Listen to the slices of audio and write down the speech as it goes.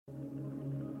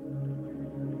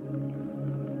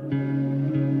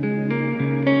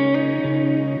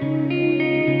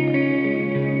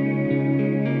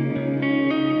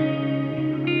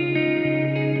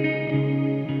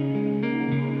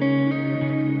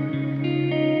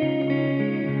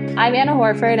I'm Anna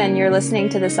Horford, and you're listening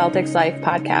to the Celtics Life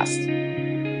podcast.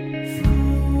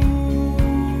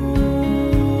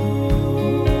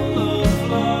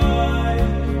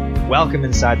 Welcome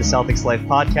inside the Celtics Life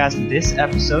podcast. In this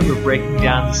episode, we're breaking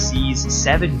down the C's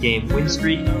 7-game win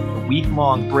streak, a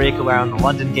week-long break around the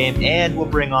London game, and we'll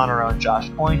bring on our own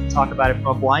Josh Point to talk about it from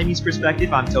a Blimey's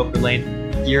perspective. I'm Topher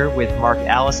Lane here with Mark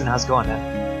Allison. How's it going,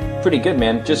 man? Pretty good,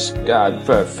 man. Just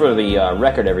for the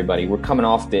record, everybody, we're coming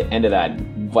off the end of that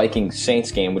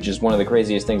Vikings-Saints game, which is one of the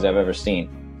craziest things I've ever seen.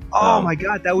 Oh my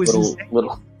God, that was insane.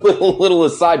 Little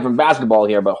aside from basketball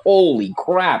here, but holy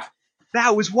crap.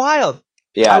 That was wild.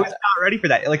 Yeah. I was not ready for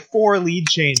that. Like 4 lead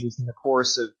changes in the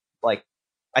course of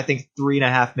I think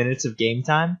 3.5 minutes of game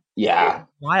time. Yeah.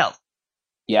 Wild.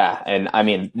 Yeah, and I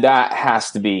mean that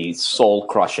has to be soul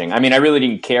crushing. I mean, I really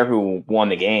didn't care who won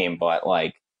the game, but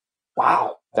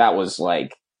wow, that was I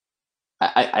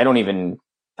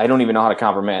don't even know how to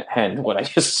comprehend what I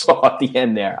just saw at the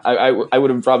end there. I would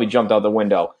have probably jumped out the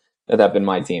window had that been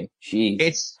my team.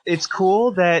 Jeez. It's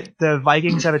cool that the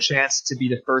Vikings have a chance to be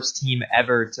the first team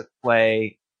ever to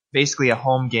play basically a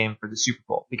home game for the Super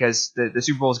Bowl, because the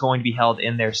Super Bowl is going to be held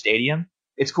in their stadium.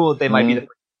 It's cool that they might be the first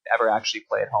team to ever actually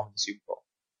play at home in the Super Bowl,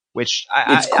 which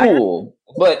it's cool.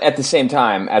 But at the same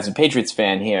time, as a Patriots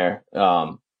fan here,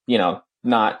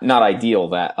 not ideal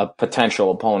that a potential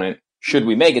opponent, should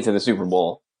we make it to the Super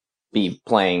Bowl, be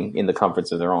playing in the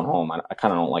comforts of their own home. I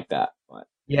kind of don't like that. But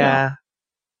yeah.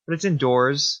 But it's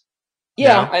indoors.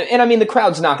 Yeah, and I mean, the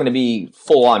crowd's not going to be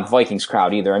full-on Vikings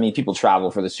crowd either. I mean, people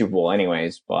travel for the Super Bowl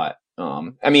anyways, but,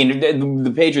 I mean,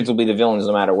 the Patriots will be the villains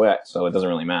no matter what, so it doesn't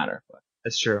really matter. But.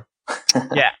 That's true.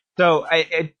 Yeah, so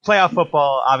playoff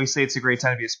football, obviously it's a great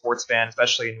time to be a sports fan,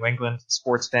 especially in New England,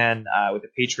 sports fan with the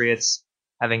Patriots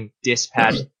having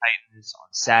dispatched the Titans on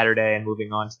Saturday and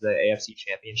moving on to the AFC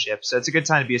Championship. So it's a good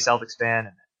time to be a Celtics fan and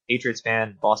a Patriots fan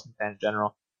and Boston fan in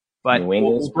general. But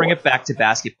we'll bring it back to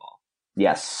basketball.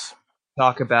 Yes.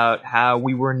 Talk about how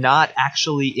we were not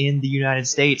actually in the United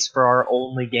States for our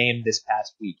only game this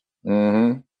past week.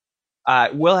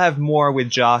 Mm-hmm. We'll have more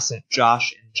with Josh and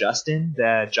Justin.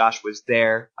 Josh was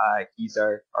there. He's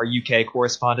our UK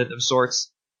correspondent of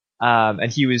sorts.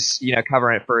 And he was,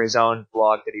 covering it for his own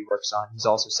blog that he works on. He's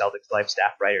also Celtics Life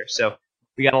staff writer. So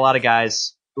we got a lot of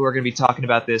guys who are going to be talking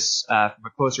about this from a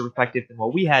closer perspective than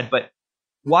what we had. But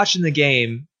watching the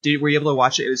game, were you able to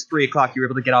watch it? It was 3:00. You were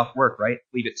able to get off work, right?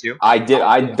 Leave it too. I did.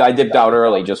 I dipped out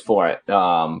early just for it.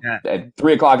 At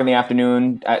 3:00 in the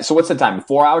afternoon. So what's the time?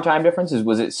 4-hour time difference?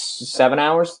 Was it 7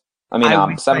 hours? I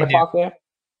mean, 7 o'clock there.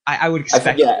 I would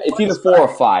expect. It's either 4 or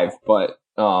 5, but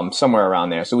somewhere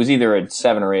around there. So it was either a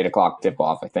 7 or 8 o'clock tip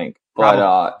off, I think.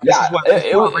 But this is what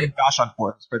we'll bring Josh on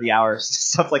for the hours,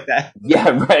 stuff like that. Yeah,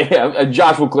 right. Yeah.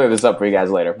 Josh will clear this up for you guys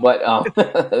later. But it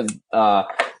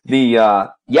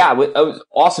was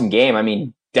awesome game. I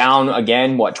mean, down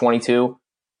again, 22?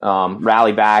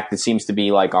 Rally back. That seems to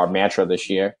be like our mantra this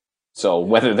year. So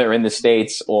whether they're in the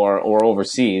States or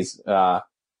overseas,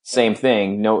 same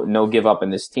thing. No give up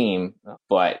in this team.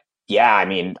 But yeah, I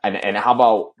mean, and how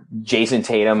about Jason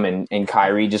Tatum and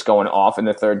Kyrie just going off in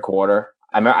the third quarter?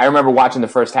 I remember watching the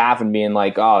first half and being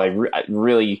like, oh, it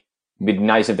really would be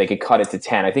nice if they could cut it to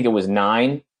 10. I think it was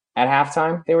 9 at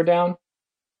halftime they were down.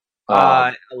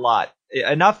 A lot.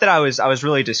 Enough that I was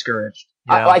really discouraged.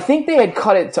 I think they had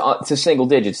cut it to single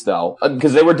digits, though,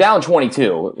 because they were down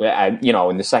 22,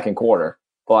 in the second quarter.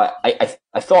 But I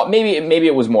thought maybe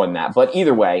it was more than that. But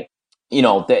either way,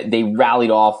 they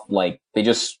rallied off, they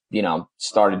just,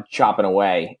 started chopping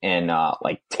away. And,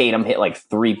 Tatum hit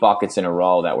 3 buckets in a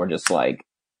row that were just,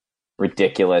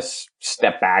 ridiculous.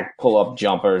 Step back, pull up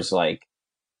jumpers,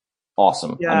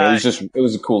 awesome. Yeah. I mean, it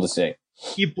was cool to see.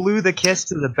 He blew the kiss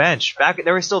to the bench. Back,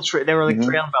 they were still they were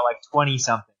trailing by 20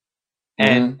 something,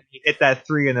 and he hit that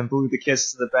 3 and then blew the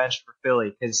kiss to the bench for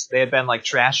Philly because they had been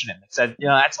trashing him. It said,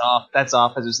 that's off as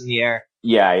it was in the air.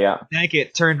 Yeah.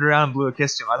 It turned around and blew a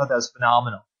kiss to him. I thought that was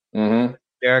phenomenal. Mm-hmm.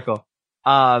 Hysterical.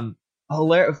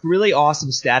 Really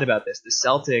awesome stat about this. The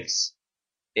Celtics,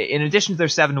 in addition to their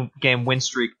 7-game win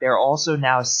streak, they're also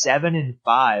now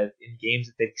 7-5 in games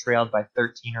that they've trailed by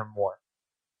 13 or more.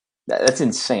 That's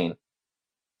insane.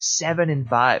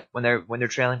 7-5 when they're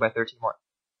trailing by 13 more.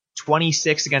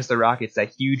 26 against the Rockets,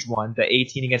 that huge one. The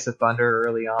 18 against the Thunder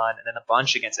early on, and then a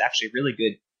bunch against actually really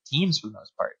good teams for the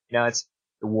most part. It's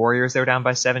the Warriors. They were down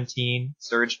by 17,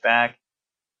 surged back.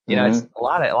 It's a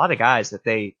lot of guys that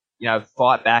they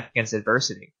fought back against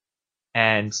adversity.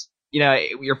 And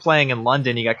you're playing in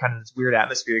London. You got kind of this weird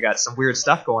atmosphere. You got some weird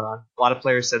stuff going on. A lot of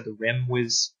players said the rim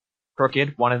was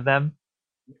crooked. One of them.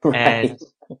 Right. And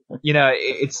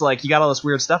it's you got all this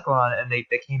weird stuff going on, and they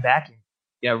came back and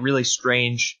really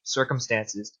strange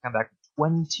circumstances to come back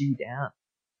 22 down.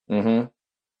 Mm-hmm.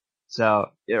 So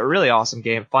a really awesome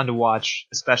game, fun to watch,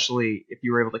 especially if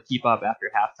you were able to keep up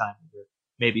after halftime. You're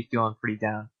maybe feeling pretty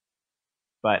down,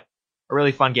 but a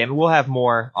really fun game. We'll have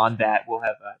more on that. We'll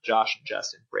have Josh and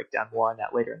Justin break down more on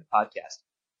that later in the podcast.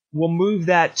 We'll move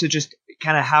that to just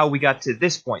kind of how we got to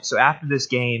this point. So after this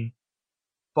game,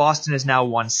 Boston has now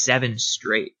won 7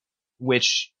 straight,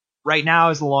 which right now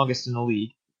is the longest in the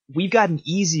league. We've got an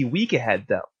easy week ahead,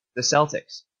 though, the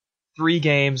Celtics. 3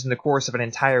 games in the course of an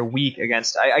entire week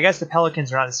against, I guess the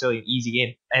Pelicans are not necessarily an easy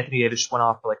game. Anthony Davis just went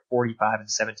off for like 45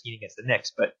 and 17 against the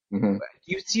Knicks, but do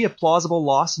you see a plausible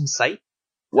loss in sight?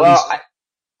 Well,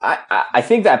 I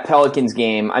think that Pelicans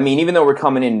game, I mean, even though we're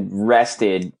coming in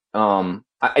rested,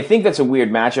 I think that's a weird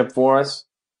matchup for us.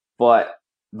 But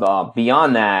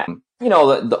beyond that, you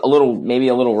know, maybe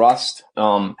a little rust,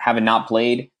 having not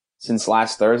played since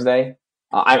last Thursday.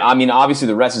 I mean, obviously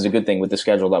the rest is a good thing with the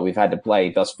schedule that we've had to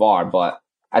play thus far, but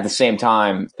at the same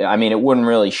time, I mean, it wouldn't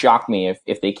really shock me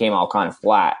if they came out kind of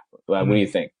flat. What do you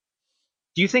think?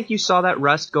 Do you think you saw that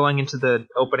rust going into the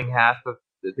opening half of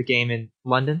the game in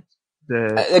London?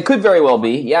 It could very well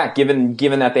be, yeah, given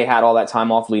that they had all that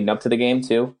time off leading up to the game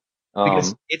too.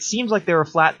 Because it seems like they were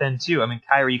flat then too. I mean,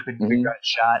 Kyrie couldn't figure out a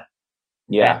shot.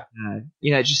 Yeah. And,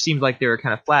 it just seemed like they were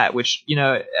kind of flat, which,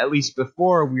 at least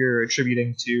before we were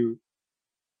attributing to,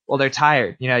 well, they're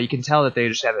tired. You can tell that they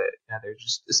just have they're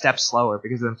just a step slower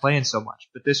because they've been playing so much.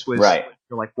 But this was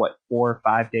for like, 4 or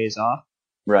 5 days off?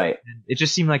 Right. And it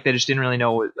just seemed like they just didn't really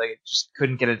know, just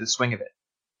couldn't get into the swing of it.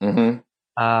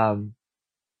 Mm-hmm.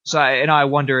 So I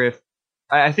wonder if,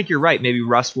 I think you're right, maybe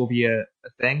rust will be a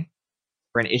thing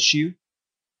or an issue.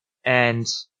 And,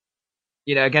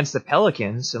 against the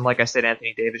Pelicans, and like I said,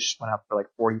 Anthony Davis just went up for like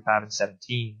 45 and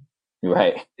 17.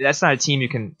 Right. That's not a team you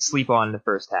can sleep on in the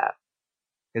first half.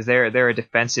 Because they're a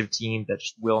defensive team that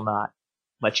just will not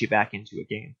let you back into a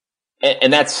game.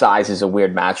 And that size is a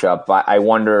weird matchup. I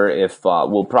wonder if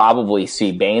we'll probably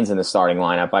see Baines in the starting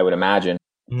lineup, I would imagine.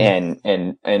 And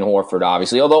Horford,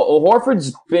 obviously. Although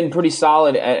Horford's been pretty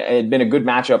solid and been a good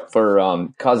matchup for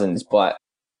Cousins, but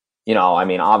I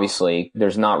mean, obviously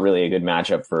there's not really a good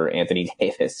matchup for Anthony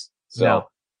Davis. So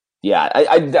yeah,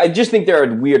 I just think they're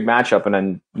a weird matchup, and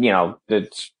then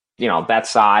it's that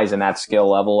size and that skill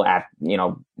level at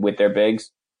with their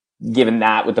bigs. Given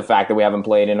that, with the fact that we haven't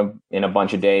played in a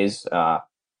bunch of days, that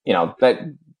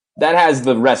has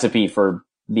the recipe for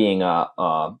being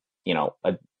a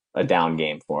down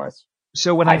game for us.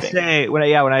 So when I say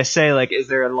like, is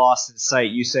there a loss in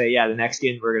sight? You say, yeah, the next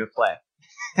game we're gonna play.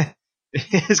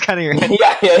 It's kind of your head.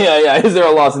 Yeah. Is there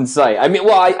a loss in sight? I mean,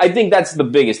 well, I think that's the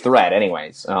biggest threat,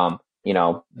 anyways.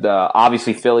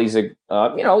 Obviously Philly's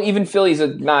even Philly's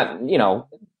not,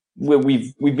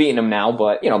 we've beaten them now,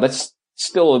 but that's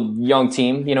still a young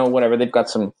team. Whatever, they've got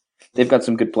some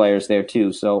good players there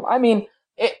too. So I mean,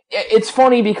 it's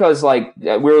funny because like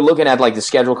we were looking at like the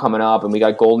schedule coming up, and we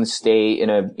got Golden State in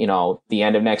the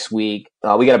end of next week.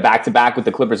 We got a back-to-back with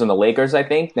the Clippers and the Lakers, I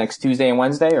think, next Tuesday and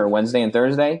Wednesday, or Wednesday and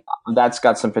Thursday. That's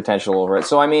got some potential over it.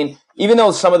 So I mean, even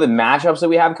though some of the matchups that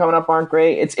we have coming up aren't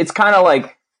great, it's kind of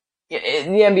like the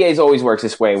NBA's always works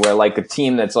this way, where like a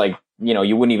team that's like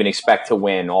you wouldn't even expect to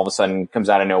win all of a sudden comes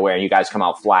out of nowhere, and you guys come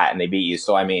out flat and they beat you.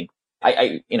 So I mean,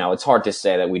 it's hard to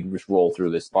say that we just roll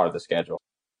through this part of the schedule.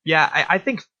 Yeah, I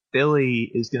think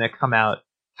Philly is going to come out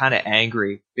kind of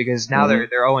angry because now they're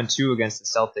 0-2 against the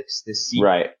Celtics this season.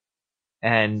 Right.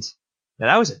 And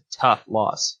that was a tough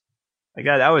loss. Like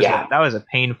that was a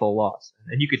painful loss.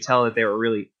 And you could tell that they were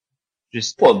really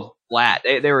just flat.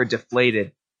 They were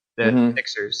deflated, the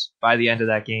Sixers, by the end of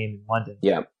that game in London.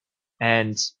 Yeah.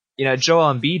 And,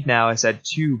 Joel Embiid now has had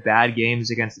 2 bad games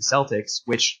against the Celtics,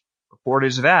 which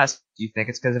reporters have asked, do you think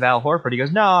it's because of Al Horford? He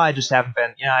goes, no, I just haven't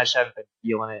been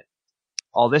feeling it.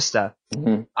 All this stuff.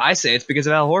 I say it's because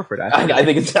of Al Horford. I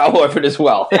think it's Al Horford as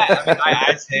well.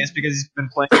 I say it's because he's been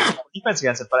playing defense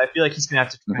against it, but I feel like he's going to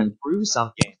have to try and prove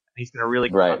something. And he's going to really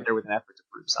go out there with an effort to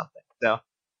prove something. So,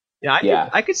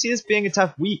 I could see this being a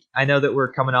tough week. I know that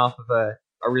we're coming off of a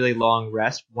really long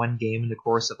rest, 1 game in the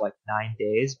course of like 9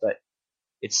 days, but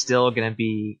it's still going to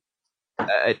be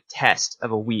a test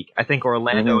of a week. I think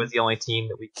Orlando is the only team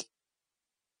that we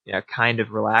can, kind of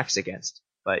relax against,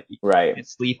 but you can't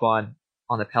sleep on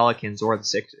the Pelicans or the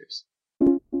Sixers.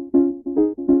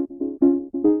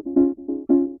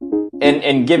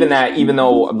 And given that, even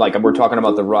though like we're talking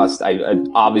about the rust,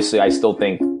 I still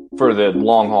think for the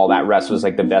long haul that rest was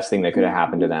like the best thing that could have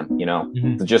happened to them.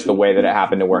 Just the way that it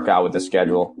happened to work out with the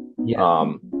schedule.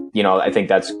 Yeah. I think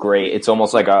that's great. It's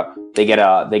almost like they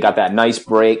got that nice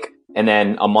break And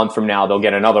then a month from now, they'll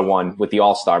get another one with the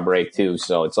All-Star break too.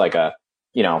 So it's like I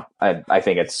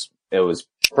think it was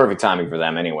perfect timing for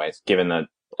them anyways, given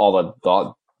all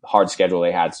the hard schedule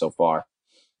they had so far.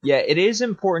 Yeah, it is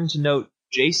important to note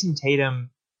Jason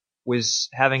Tatum was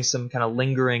having some kind of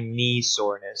lingering knee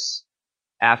soreness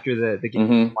after the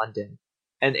game in London.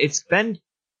 And it's been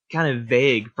kind of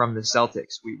vague from the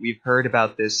Celtics. We've heard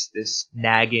about this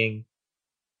nagging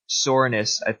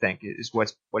soreness, I think, is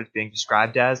what it's being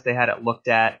described as. They had it looked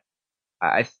at.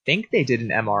 I think they did an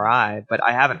MRI, but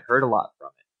I haven't heard a lot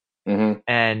from it.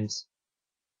 And,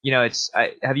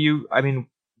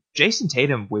 Jason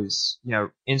Tatum was,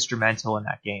 instrumental in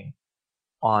that game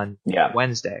on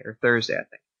Wednesday or Thursday, I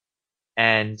think.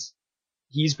 And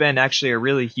he's been actually a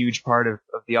really huge part of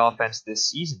the offense this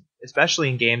season, especially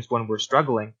in games when we're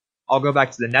struggling. I'll go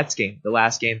back to the Nets game, the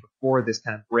last game before this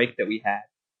kind of break that we had,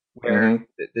 where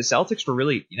the Celtics were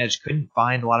really, just couldn't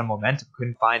find a lot of momentum,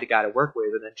 couldn't find a guy to work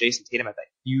with. And then Jason Tatum had that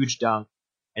huge dunk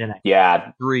and then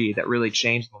that three that really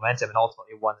changed momentum and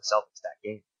ultimately won the Celtics that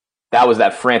game. That was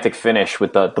that frantic finish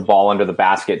with the ball under the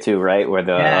basket too, right? Where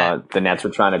the Nets were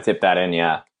trying to tip that in.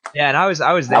 Yeah. Yeah, and I was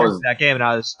there for that game, and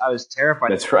I was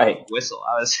terrified. That's right. Whistle.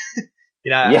 I was,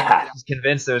 I was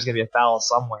convinced there was going to be a foul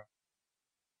somewhere.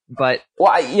 But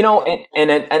but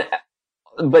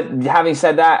having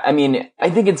said that, I mean,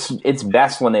 I think it's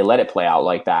best when they let it play out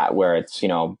like that, where it's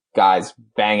guys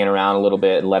banging around a little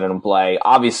bit and letting them play.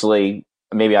 Obviously,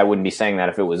 maybe I wouldn't be saying that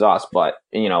if it was us, but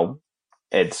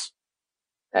it's.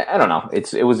 I don't know.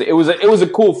 It was a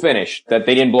cool finish that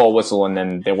they didn't blow a whistle and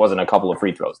then there wasn't a couple of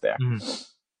free throws there.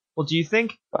 Well, do you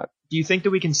think that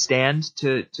we can stand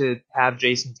to have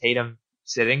Jason Tatum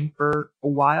sitting for a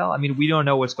while? I mean, we don't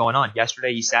know what's going on.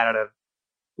 Yesterday, he sat out of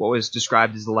what was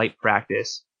described as light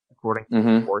practice, according to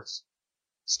reports.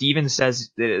 Stevens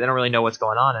says they don't really know what's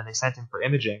going on, and they sent him for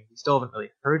imaging. We still haven't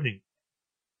really heard anything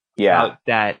about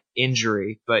that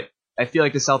injury, but I feel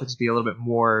like the Celtics would be a little bit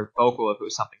more vocal if it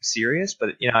was something serious. But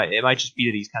it might just be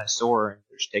that he's kind of sore and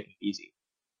they're just taking it easy.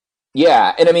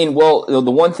 Yeah, and I mean, well,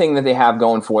 the one thing that they have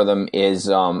going for them is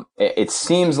it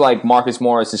seems like Marcus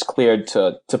Morris is cleared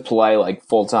to play like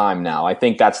full time now. I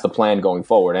think that's the plan going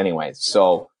forward, anyway.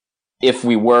 So if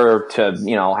we were to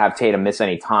have Tatum miss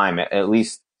any time, at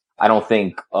least I don't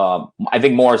think I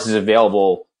think Morris is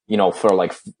available for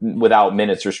like without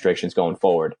minutes restrictions going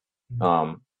forward.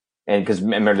 And because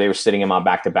remember they were sitting him on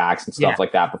back to backs and stuff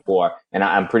like that before, and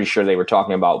I'm pretty sure they were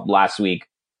talking about last week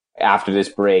after this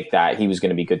break that he was going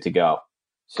to be good to go.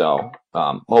 So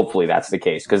hopefully that's the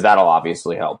case because that'll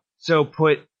obviously help. So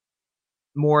put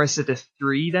Morris at the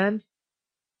 3 then,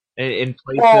 in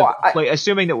place of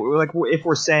assuming that if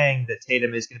we're saying that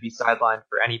Tatum is going to be sidelined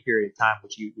for any period of time,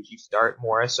 would you start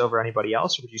Morris over anybody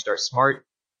else, or would you start Smart?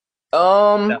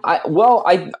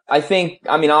 I think,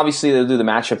 obviously they'll do the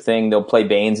matchup thing. They'll play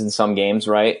Baines in some games,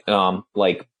 right?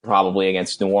 Like probably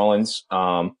against New Orleans.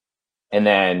 And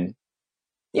then,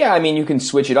 you can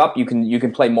switch it up. You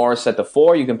can play Morris at the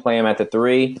 4. You can play him at the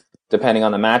 3, depending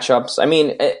on the matchups. I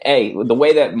mean, hey, the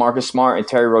way that Marcus Smart and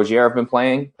Terry Rozier have been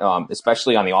playing,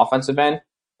 especially on the offensive end,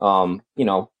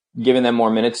 giving them more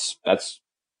minutes, that's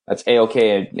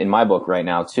A-okay in my book right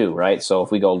now too, right? So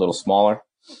if we go a little smaller,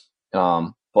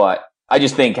 but I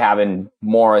just think having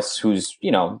Morris, who's,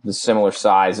 the similar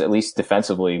size, at least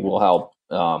defensively, will help,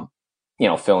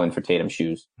 fill in for Tatum's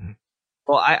shoes.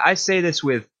 Well, I say this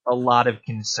with a lot of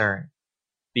concern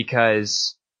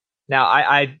because now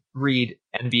I read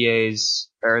NBA's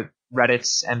or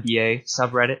Reddit's NBA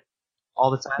subreddit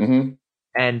all the time.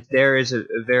 And there is a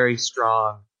very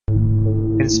strong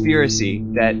conspiracy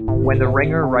that when the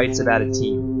Ringer writes about a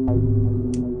team,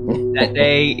 that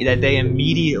they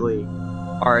immediately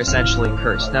are essentially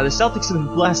cursed. Now the Celtics have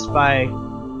been blessed by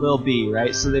Lil B,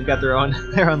 right? So they've got their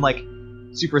own like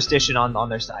superstition on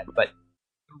their side. But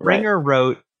Ringer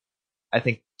wrote, I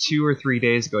think 2 or 3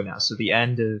 days ago now, so the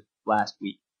end of last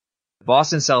week, the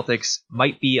Boston Celtics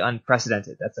might be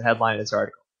unprecedented. That's the headline of this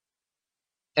article.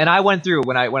 And I went through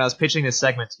when I was pitching this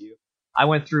segment to you, I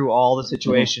went through all the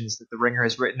situations that the Ringer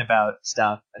has written about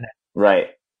stuff, and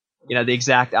the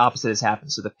exact opposite has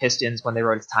happened. So the Pistons, when they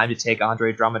wrote it's time to take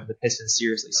Andre Drummond to the Pistons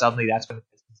seriously, suddenly that's when the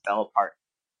Pistons fell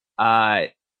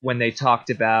apart. When they talked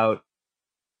about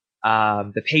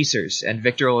the Pacers and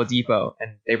Victor Oladipo,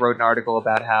 and they wrote an article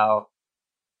about how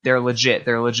they're a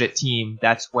legit team.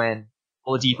 That's when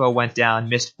Oladipo went down,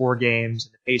 missed 4 games,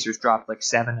 and the Pacers dropped like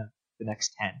 7 of the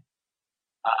next 10.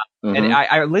 And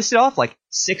I listed off like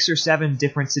 6 or 7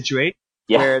 different situations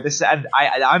where this, and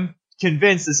I'm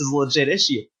convinced this is a legit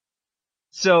issue.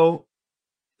 So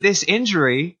this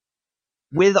injury,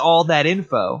 with all that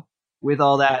info, with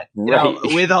all that, Right.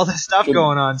 with all this stuff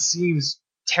going on, seems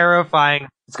terrifying.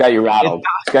 It's got you rattled.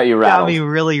 It's got you Got rattled. me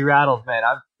really rattled, man.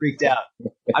 I'm freaked out.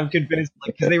 I'm convinced,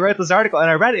 because they wrote this article, and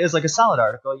I read it. It was like a solid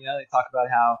article. They talk about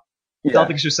how Yeah.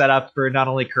 Celtics are set up for not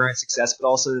only current success, but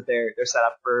also that they're set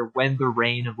up for when the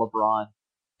reign of LeBron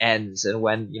ends, and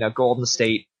when Golden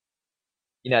State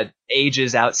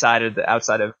ages outside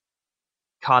of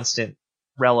constant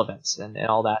relevance and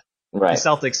all that. Right. The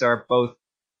Celtics are both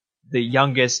the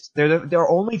youngest. They're their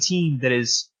only team that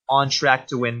is on track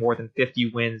to win more than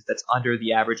 50 wins. That's under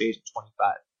the average age of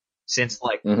 25 since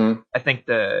I think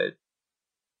the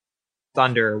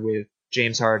Thunder with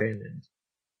James Harden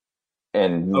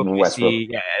and OKC,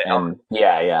 Westbrook.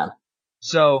 Yeah.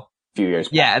 So A few years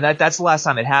back. yeah, and that's the last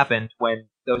time it happened, when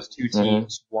those two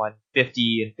teams won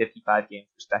 50 and 55 games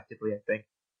respectively. I think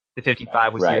the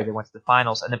 55 was the year they went to the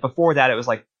finals, and then before that it was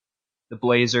like the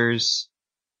Blazers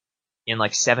in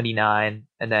 79,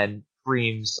 and then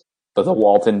Kareem's. But the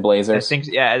Walton Blazers. I think,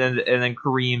 yeah, and then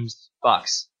Kareem's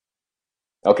Bucks.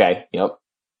 Okay. Yep.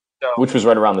 So, which was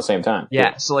right around the same time.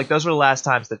 Yeah. So those were the last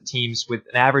times that teams with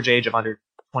an average age of under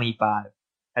 25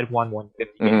 had won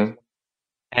 150 games.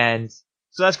 And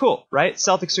so that's cool, right?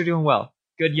 Celtics are doing well.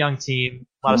 Good young team.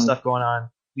 A lot of stuff going on.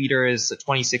 Leader is a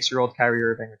 26-year-old Kyrie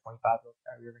Irving or 25-year-old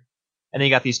Kyrie Irving. And then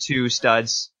you got these two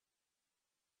studs,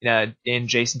 in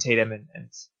Jason Tatum and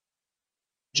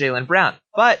Jaylen Brown.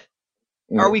 But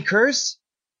are we cursed?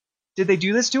 Did they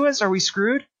do this to us? Are we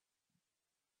screwed?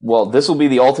 Well, this will be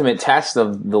the ultimate test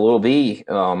of the little B.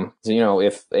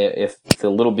 If the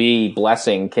little B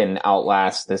blessing can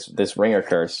outlast this ringer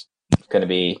curse, it's going to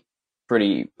be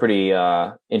pretty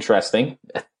interesting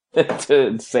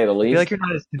to say the least. I feel like you're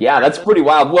not as that's pretty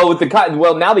wild.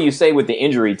 Well, now that you say with the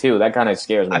injury too, that kind of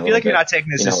scares me. I feel like you're not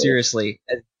taking this as seriously.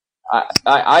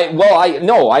 I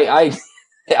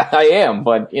am,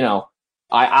 but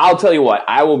I'll tell you what,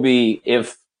 I will be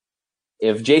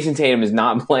if Jason Tatum is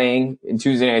not playing in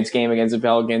Tuesday night's game against the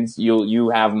Pelicans, you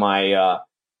have my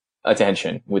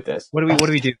attention with this. What do we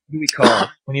do? What do we call?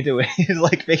 We need to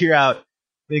figure out.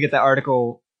 We need to get that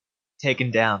article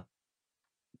taken down.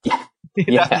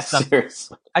 Yeah,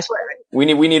 seriously. I swear. We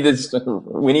need this.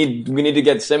 We need to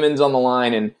get Simmons on the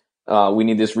line, and we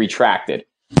need this retracted.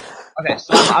 Okay,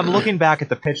 so I'm looking back at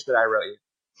the pitch that I wrote you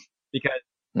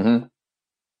because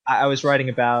I was writing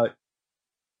about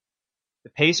the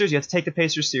Pacers. You have to take the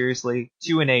Pacers seriously.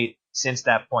 2-8 since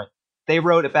that point. They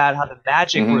wrote about how the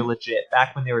Magic were legit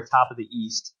back when they were top of the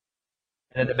East,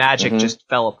 and then the Magic just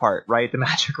fell apart. Right? The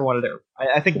Magic are one of their.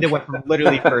 I think they went from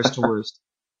literally first to worst.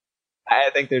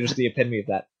 I think they're just the epitome of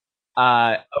that.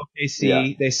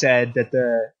 OKC, they said that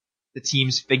the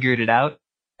teams figured it out,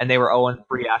 and they were 0-3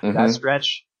 after that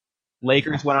stretch.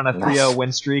 Lakers went on a 3-0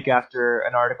 win streak after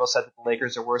an article said that the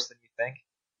Lakers are worse than you think.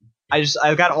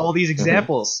 I've got all these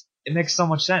examples. It makes so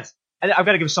much sense. And I've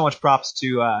got to give so much props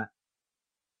to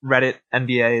Reddit,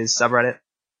 NBA's subreddit,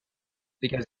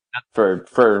 because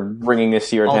for bringing this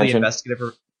to your all attention. The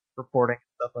investigative reporting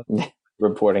and stuff like that.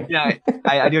 Reporting. Yeah,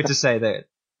 I do have to say that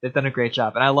they've done a great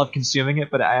job, and I love consuming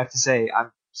it, but I have to say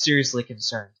I'm seriously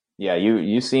concerned. Yeah,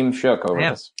 you seem shook over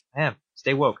this. I am.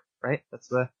 Stay woke, right? That's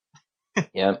the.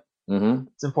 Yep.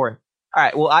 It's important. All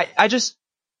right. Well, I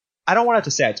don't want to have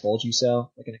to say I told you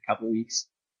so, in a couple weeks.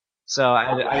 So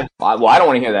I don't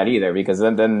want to hear that either, because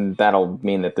then that'll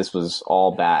mean that this was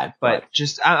all bad. But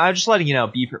I'm just letting you know,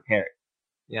 be prepared.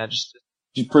 Just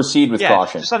proceed with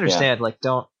caution. Just understand,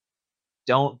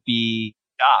 don't be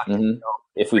shocked.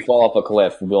 If we fall off a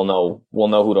cliff, we'll know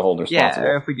who to hold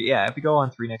responsible. If we go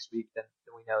on 3 next week, then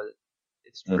we know that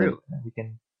it's true. And we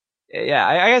can. Yeah,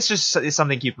 I guess just it's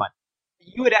something to keep in mind.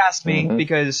 You had asked me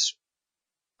because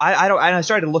I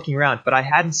started looking around, but I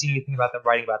hadn't seen anything about them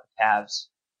writing about the Cavs.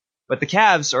 But the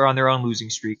Cavs are on their own losing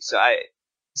streak, so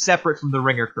separate from the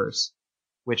ringer curse,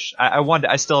 which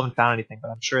I still haven't found anything,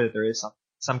 but I'm sure that there is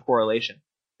some correlation.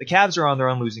 The Cavs are on their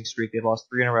own losing streak. They've lost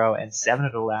 3 in a row and 7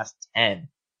 of the last 10.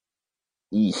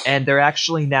 Eesh. And they're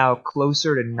actually now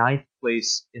closer to 9th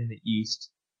place in the East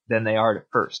than they are to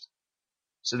first.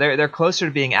 So they're closer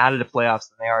to being out of the playoffs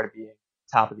than they are to being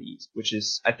top of the East, which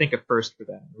is, I think, a first for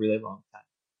them in a really long time.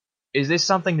 Is this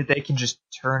something that they can just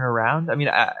turn around? I mean,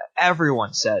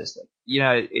 everyone says that,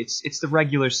 it's the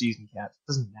regular season Cavs. It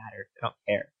doesn't matter. They don't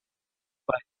care.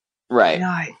 But right,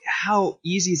 how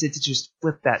easy is it to just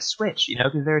flip that switch?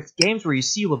 Because there's games where you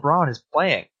see LeBron is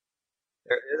playing.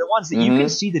 They're the ones that you can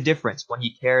see the difference when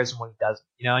he cares and when he doesn't.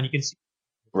 And you can see.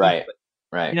 Right. But,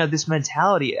 right. This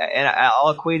mentality, and I'll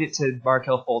equate it to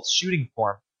Markelle Fultz's shooting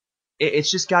form. It's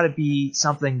just got to be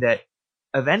something that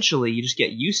eventually you just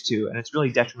get used to, and it's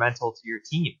really detrimental to your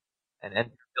team and your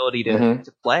ability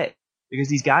to play. because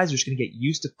these guys are just going to get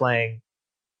used to playing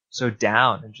so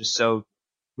down and just so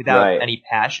without any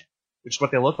passion, which is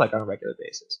what they look like on a regular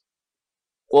basis.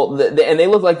 Well, and they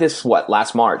looked like this,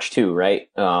 last March too, right?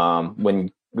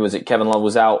 When was it Kevin Love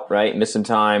was out, right? Missed some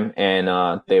time,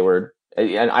 and they were,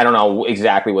 and I don't know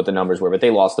exactly what the numbers were, but they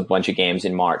lost a bunch of games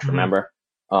in March, remember?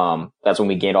 That's when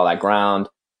we gained all that ground.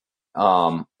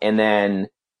 And then,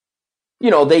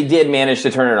 they did manage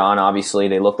to turn it on, obviously.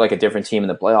 They looked like a different team in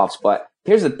the playoffs, but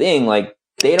here's the thing, like,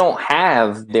 they don't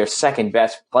have their second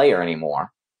best player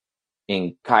anymore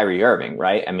in Kyrie Irving,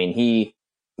 right? I mean, he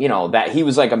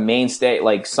was like a mainstay,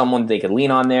 like someone they could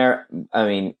lean on there. I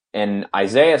mean, and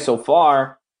Isaiah so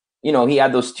far, he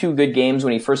had those 2 good games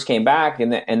when he first came back,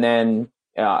 and then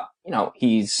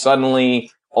he's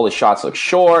suddenly, all his shots look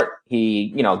short.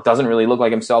 He, doesn't really look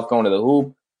like himself going to the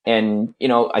hoop. And,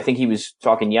 I think he was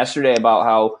talking yesterday about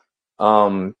how,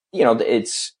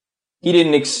 this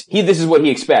is what he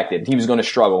expected. He was going to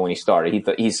struggle when he started.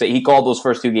 He called those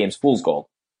first 2 games fool's gold.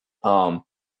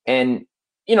 And,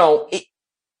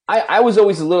 I was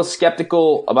always a little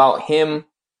skeptical about him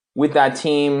with that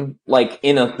team, like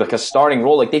in a starting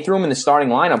role. Like they threw him in the starting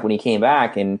lineup when he came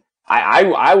back, and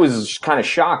I was kind of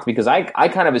shocked because I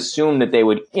kind of assumed that they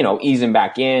would, ease him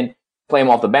back in, play him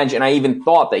off the bench, and I even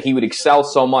thought that he would excel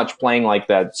so much playing like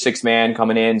that 6 man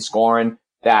coming in, scoring,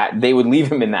 that they would leave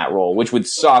him in that role, which would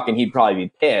suck, and he'd probably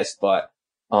be pissed, but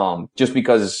just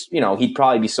because, he'd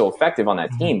probably be so effective on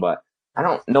that team. But I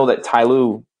don't know that Ty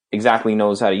Lue exactly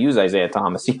knows how to use Isaiah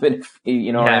Thomas, even,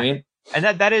 what I mean? And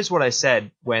that is what I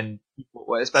said when,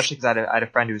 especially because I had a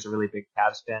friend who was a really big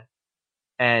Cavs fan.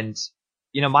 And,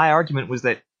 my argument was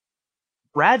that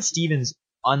Brad Stevens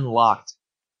unlocked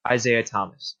Isaiah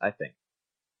Thomas, I think.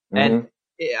 And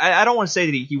I don't want to say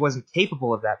that he wasn't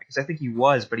capable of that, because I think he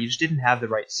was, but he just didn't have the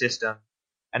right system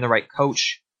and the right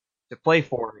coach to play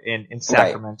for in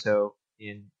Sacramento,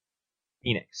 in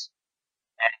Phoenix.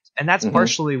 And that's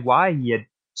partially why he had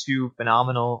 2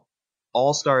 phenomenal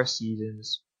all-star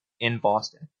seasons in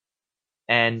Boston.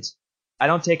 And I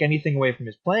don't take anything away from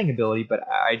his playing ability, but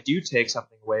I do take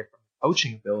something away from his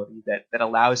coaching ability that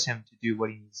allows him to do what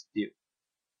he needs to do.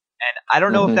 And I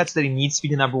don't know if that's that he needs to be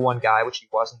the number 1 guy, which he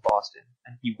was in Boston,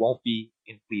 and he won't be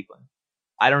in Cleveland.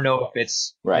 I don't know if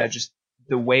it's just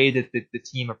the way that the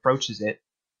team approaches it.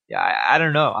 Yeah, I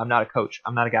don't know. I'm not a coach.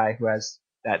 I'm not a guy who has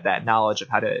that knowledge of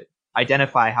how to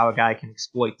identify how a guy can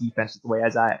exploit defense the way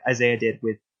Isaiah did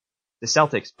with the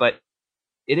Celtics. But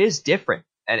it is different,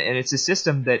 and it's a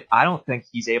system that I don't think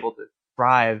he's able to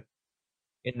thrive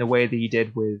in the way that he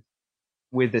did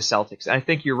with the Celtics. And I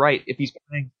think you're right. If he's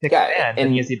playing pick man,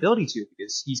 then he has the ability to,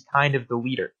 because he's kind of the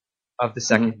leader of the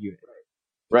second unit.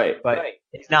 Right. But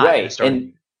it's not in the starting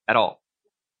unit at all.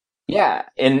 Yeah.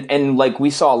 And like we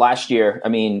saw last year, I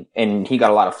mean, and he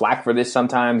got a lot of flack for this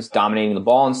sometimes, dominating the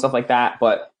ball and stuff like that,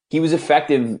 but he was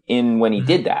effective in when he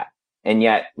did that. And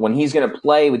yet when he's going to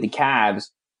play with the Cavs,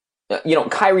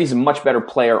 Kyrie's a much better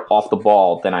player off the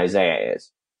ball than Isaiah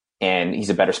is. And he's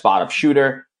a better spot-up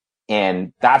shooter.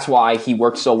 And that's why he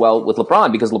worked so well with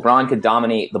LeBron, because LeBron could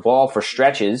dominate the ball for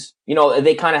stretches.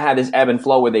 They kind of had this ebb and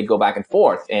flow where they'd go back and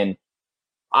forth. And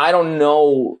I don't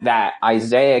know that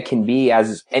Isaiah can be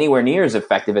anywhere near as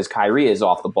effective as Kyrie is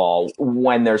off the ball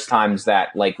when there's times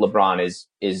that, like, LeBron is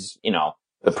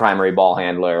the primary ball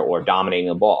handler or dominating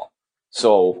the ball.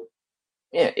 So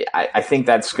yeah, I think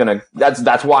that's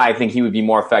why I think he would be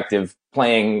more effective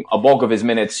playing a bulk of his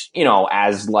minutes,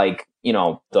 as like,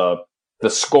 the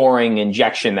scoring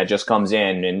injection that just comes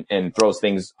in and throws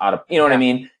things out of, what I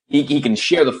mean? He can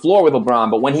share the floor with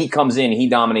LeBron, but when he comes in, he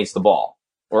dominates the ball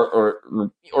or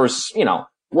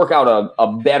work out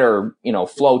a better,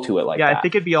 flow to it like that. Yeah, I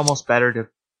think it'd be almost better to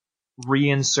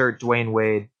reinsert Dwayne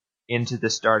Wade into the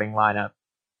starting lineup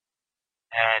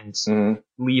and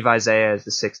leave Isaiah as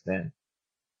the 6th man.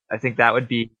 I think that would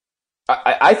be.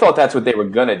 I thought that's what they were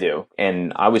gonna do,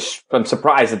 and I'm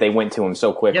surprised that they went to him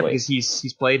so quickly. Yeah, because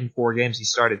he's played in 4 games. He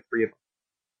started 3 of them.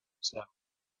 So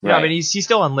yeah, I mean he's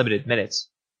still unlimited minutes.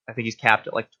 I think he's capped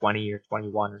at like 20 or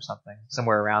 21 or something,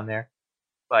 somewhere around there.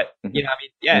 But and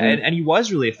he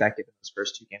was really effective in those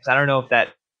first 2 games. I don't know if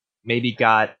that maybe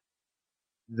got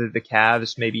the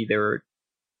Cavs. Maybe they were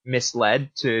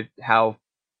misled to how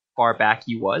far back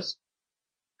he was.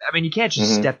 I mean, you can't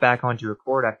just step back onto a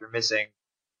court after missing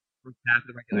half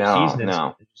the regular season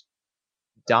and just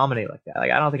dominate like that.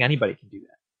 Like, I don't think anybody can do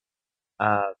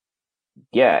that.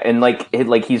 Yeah, and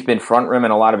like he's been front rimming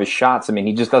a lot of his shots. I mean,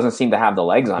 he just doesn't seem to have the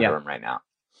legs under him right now.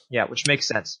 Yeah, which makes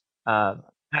sense.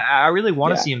 I really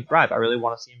want to see him thrive. I really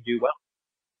want to see him do well.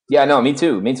 Yeah, no, me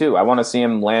too. I want to see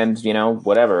him land,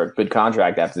 a good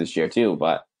contract after this year too.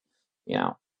 But,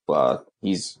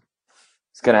 he's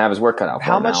he's going to have his work cut out for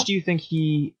him. How much do you think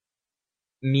he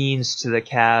means to the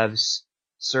Cavs?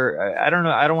 I don't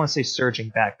know. I don't want to say surging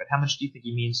back, but how much do you think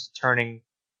he means to turning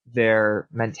their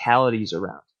mentalities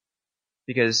around?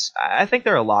 Because I think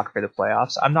they're a lock for the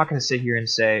playoffs. I'm not going to sit here and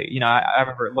say, I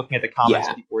remember looking at the comments,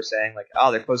 people were saying like,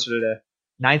 oh, they're closer to the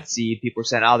ninth seed. People were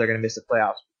saying, oh, they're going to miss the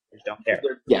playoffs. They just don't care.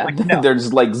 Yeah, like, no,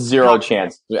 there's like zero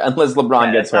chance unless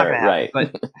LeBron gets hurt, right?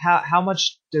 But how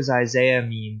much does Isaiah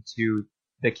mean to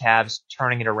the Cavs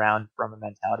turning it around from a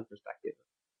mentality perspective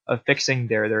of fixing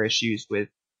their issues with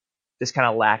this kind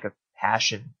of lack of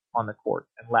passion on the court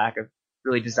and lack of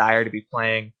really desire to be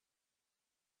playing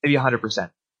maybe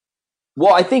 100%?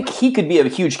 Well, I think he could be a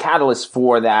huge catalyst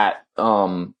for that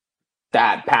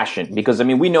passion, because I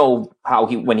mean, we know how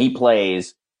when he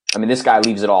plays, I mean, this guy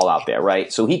leaves it all out there,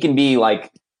 right? So he can be like,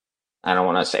 I don't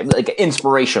want to say like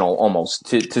inspirational almost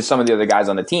to some of the other guys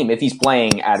on the team if he's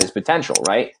playing at his potential,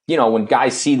 right? When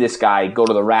guys see this guy go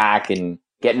to the rack and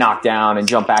get knocked down and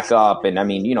jump back up, and I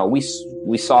mean,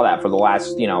 we saw that for the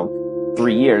last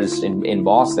 3 years in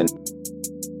Boston.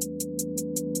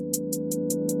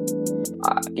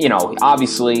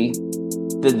 Obviously,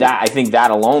 I think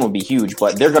that alone would be huge,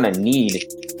 but they're going to need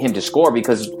him to score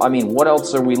because, I mean, what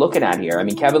else are we looking at here? I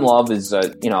mean, Kevin Love is,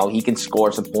 he can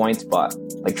score some points, but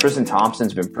like Tristan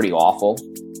Thompson's been pretty awful.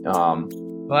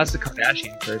 Well, that's the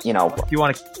Kardashian curse. If you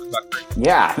want to talk about curses.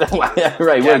 Yeah,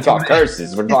 right. We're talking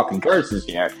curses. We're talking curses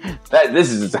here.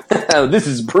 This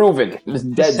is proven. This is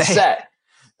dead set.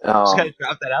 Just gotta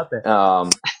drop that out there.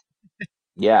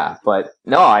 Yeah, but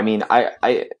no, I mean,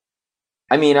 I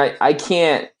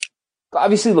can't.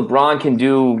 Obviously, LeBron can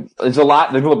do. There's a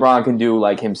lot that LeBron can do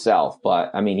like himself,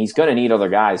 but I mean, he's going to need other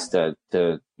guys to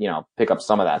pick up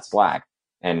some of that slack.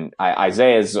 And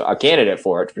Isaiah's a candidate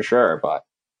for it for sure, but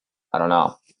I don't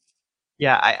know.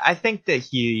 Yeah, I think that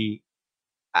he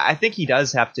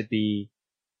does have to be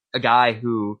a guy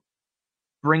who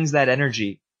brings that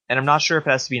energy. And I'm not sure if it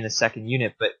has to be in the second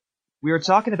unit, but we were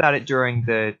talking about it during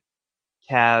the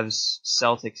Cavs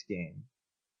Celtics game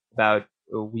about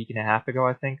a week and a half ago,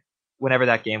 I think, whenever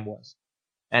that game was.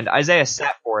 And Isaiah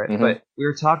sat for it, but we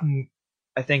were talking,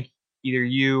 I think either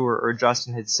you or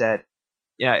Justin had said,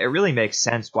 yeah, it really makes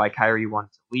sense why Kyrie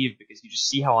wanted to leave because you just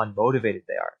see how unmotivated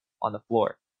they are on the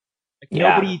floor.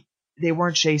 Like they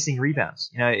weren't chasing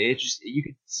rebounds. You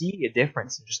could see a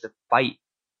difference in just the fight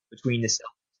between the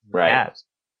Celtics and the Cavs.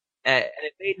 And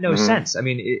it made no sense. I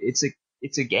mean, it's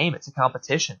a game. It's a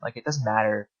competition. Like, it doesn't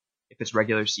matter if it's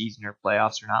regular season or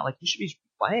playoffs or not. Like, you should be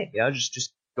playing,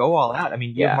 just go all out. I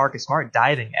mean, you have Marcus Smart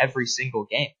diving every single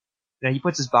game. He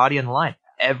puts his body on the line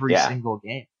every single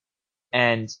game.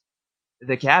 And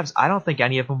the Cavs, I don't think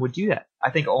any of them would do that.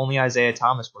 I think only Isaiah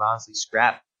Thomas would honestly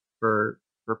scrap for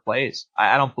plays.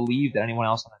 I don't believe that anyone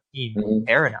else on the team would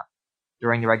care enough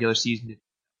during the regular season.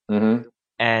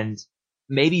 And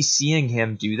maybe seeing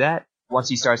him do that once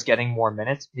he starts getting more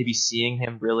minutes, maybe seeing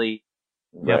him really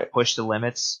push the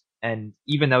limits. And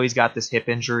even though he's got this hip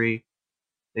injury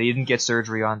that he didn't get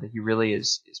surgery on, that he really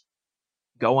is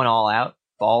going all out,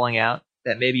 balling out,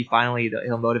 that maybe finally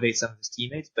he'll motivate some of his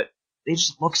teammates, but they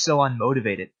just look so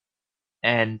unmotivated.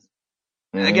 And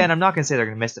again, I'm not going to say they're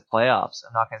going to miss the playoffs.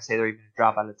 I'm not going to say they're even going to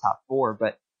drop out of the top 4,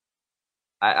 but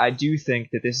I do think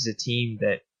that this is a team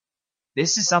that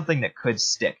this is something that could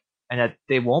stick and that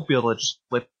they won't be able to just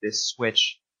flip this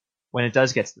switch when it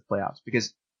does get to the playoffs.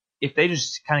 Because if they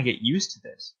just kind of get used to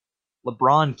this,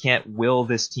 LeBron can't will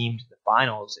this team to the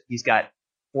finals if he's got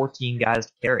 14 guys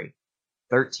to carry,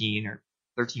 13 or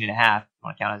 13 and a half if you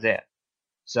want to count Isaiah.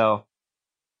 So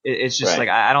it's just like,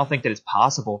 I don't think that it's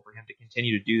possible for him to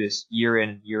continue to do this year in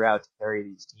and year out to carry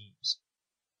these teams.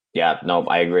 Yeah, no,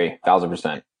 I agree.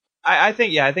 1,000%. I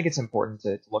think it's important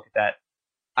to look at that.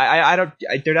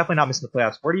 They're definitely not missing the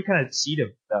playoffs. Where do you kind of see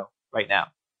them though right now?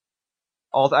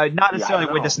 Not necessarily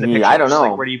with this in the picture. I don't know.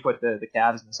 Like, where do you put the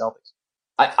Cavs and the Celtics?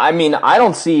 I mean, I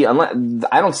don't see the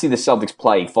Celtics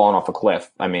play falling off a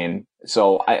cliff. I mean,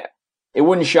 so it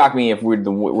wouldn't shock me if we're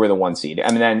the 1 seed. I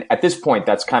mean, then at this point,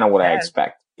 that's kind of what I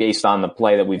expect based on the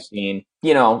play that we've seen. The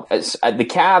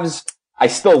Cavs, I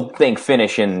still think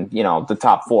finish in, the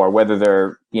top 4, whether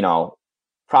they're,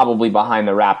 probably behind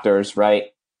the Raptors,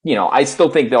 right? I still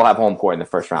think they'll have home court in the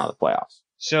first round of the playoffs.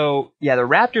 So yeah, the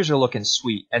Raptors are looking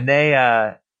sweet, and they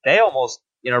almost,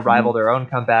 rival their own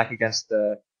comeback against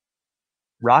the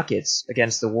Rockets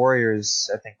against the Warriors,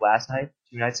 I think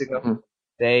 2 nights ago.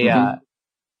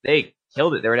 They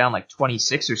killed it. They were down like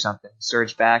 26 or something,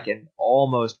 surged back and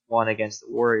almost won against the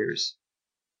Warriors.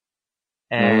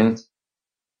 And,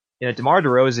 DeMar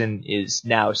DeRozan is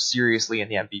now seriously in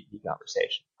the MVP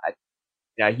conversation.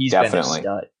 He's been a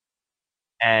stud.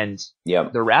 And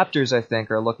Yep. the Raptors, I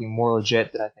think, are looking more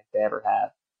legit than I think they ever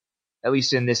have, at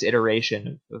least in this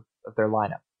iteration of their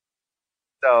lineup.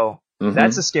 So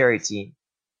that's a scary team.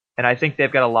 And I think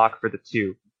they've got a lock for the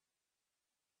 2.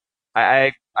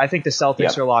 I think the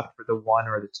Celtics are locked for the 1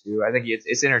 or the 2. I think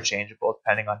it's interchangeable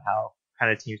depending on how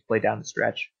kind of teams play down the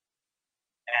stretch.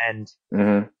 And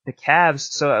the Cavs,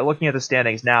 so looking at the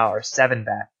standings now, are 7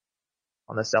 back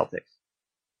on the Celtics.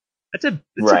 That's a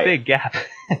big gap.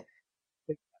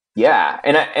 Yeah,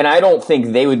 and I don't think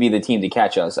they would be the team to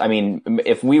catch us. I mean,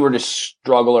 if we were to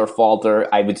struggle or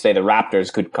falter, I would say the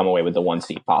Raptors could come away with the 1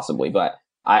 seed possibly. But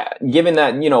given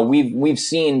that we've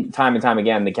seen time and time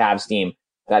again the Cavs team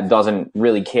that doesn't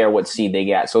really care what seed they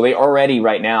get, so they already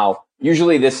right now.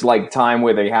 Usually, this time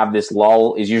where they have this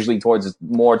lull is usually towards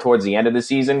the end of the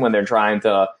season when they're trying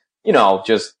to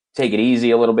just take it easy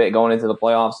a little bit going into the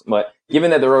playoffs. But given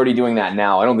that they're already doing that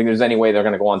now, I don't think there's any way they're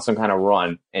going to go on some kind of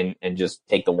run and just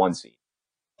take the 1 seed.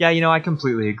 Yeah, I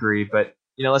completely agree. But,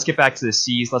 let's get back to the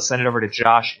C's. Let's send it over to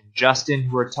Josh and Justin,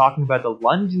 who are talking about the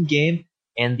London game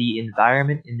and the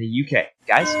environment in the UK.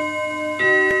 Guys?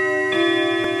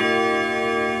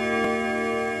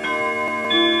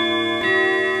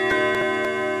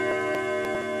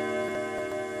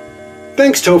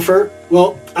 Thanks, Topher.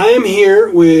 Well, I am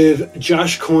here with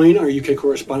Josh Coyne, our UK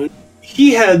correspondent.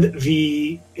 He had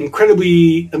the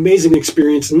incredibly amazing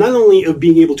experience, not only of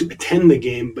being able to attend the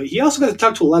game, but he also got to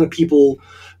talk to a lot of people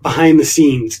behind the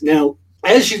scenes. Now,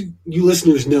 as you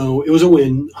listeners know, it was a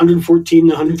win,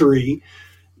 114-103.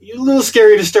 A little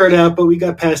scary to start out, but we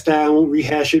got past that. I won't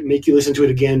rehash it and make you listen to it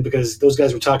again because those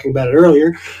guys were talking about it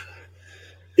earlier.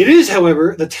 It is,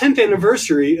 however, the 10th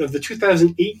anniversary of the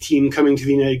 2018 coming to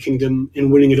the United Kingdom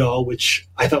and winning it all, which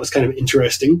I thought was kind of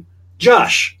interesting.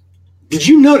 Josh, did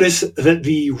you notice that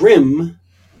the rim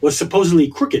was supposedly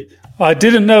crooked? I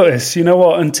didn't notice. You know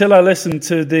what? Until I listened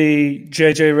to the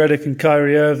JJ Redick and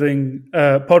Kyrie Irving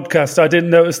podcast, I didn't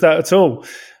notice that at all.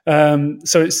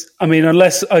 So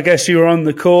unless I guess you were on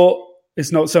the court,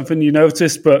 it's not something you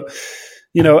noticed. But,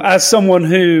 as someone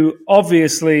who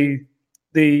obviously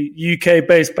the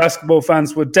UK-based basketball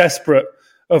fans were desperate,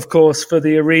 of course, for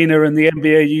the arena and the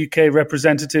NBA UK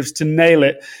representatives to nail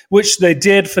it, which they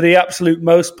did for the absolute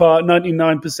most part.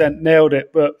 99% nailed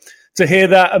it. But to hear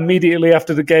that immediately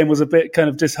after the game was a bit kind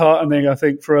of disheartening, I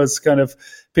think, for us kind of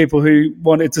people who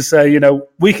wanted to say,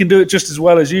 we can do it just as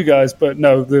well as you guys. But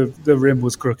no, the rim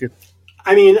was crooked.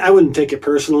 I mean, I wouldn't take it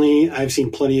personally. I've seen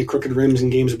plenty of crooked rims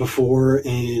in games before,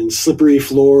 and slippery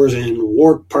floors and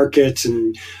warped parquets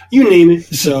and you name it.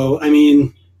 So, I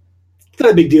mean, it's not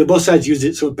a big deal. Both sides used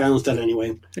it, so it balanced out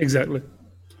anyway. Exactly.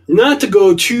 Not to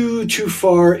go too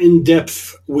far in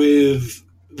depth with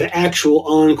the actual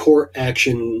on-court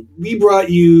action, we brought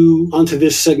you onto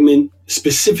this segment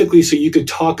specifically so you could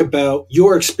talk about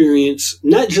your experience,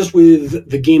 not just with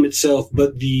the game itself,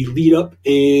 but the lead-up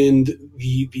and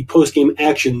the post-game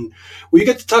action, where you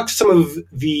get to talk to some of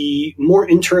the more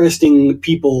interesting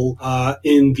people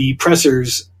in the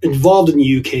pressers involved in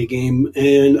the UK game.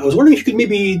 And I was wondering if you could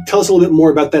maybe tell us a little bit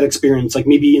more about that experience, like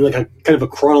maybe in like a kind of a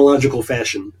chronological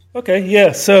fashion. Okay,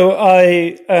 yeah. So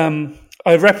I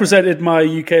represented my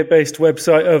UK-based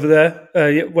website over there,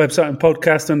 website and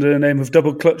podcast under the name of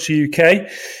Double Clutch UK.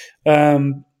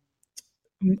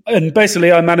 And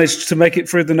basically I managed to make it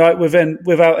through the night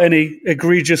without any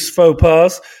egregious faux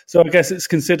pas. So I guess it's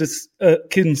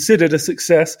considered a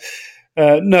success.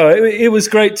 It was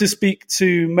great to speak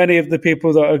to many of the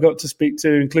people that I got to speak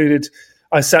to, included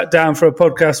I sat down for a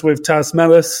podcast with Taz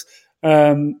Mellis.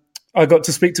 I got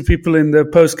to speak to people in the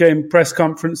post-game press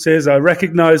conferences. I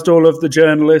recognized all of the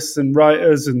journalists and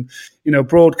writers and,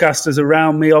 broadcasters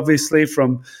around me, obviously,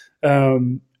 from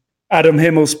Adam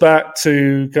Himmelsbach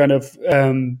to kind of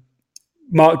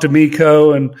Mark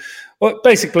D'Amico and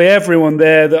basically everyone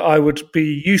there that I would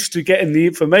be used to getting the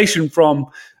information from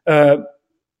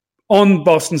on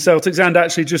Boston Celtics and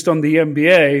actually just on the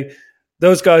NBA.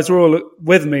 Those guys were all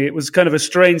with me. It was kind of a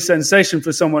strange sensation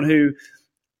for someone who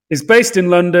is based in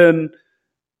London,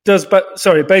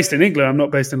 based in England. I'm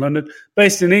not based in London.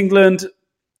 Based in England,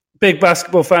 big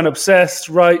basketball fan, obsessed,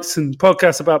 writes and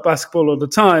podcasts about basketball all the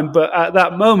time. But at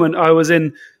that moment, I was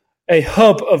in a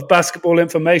hub of basketball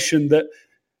information that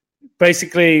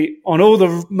basically on all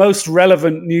the most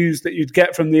relevant news that you'd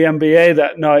get from the NBA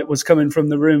that night was coming from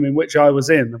the room in which I was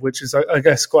in, which is, I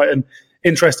guess, quite an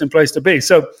interesting place to be.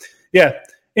 So, yeah,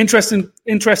 interesting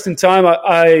time.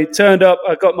 I turned up,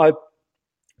 I got my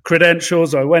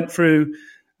credentials, I went through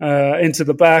into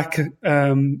the back.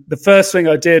 The first thing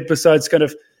I did besides kind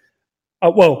of,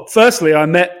 firstly, I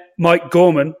met Mike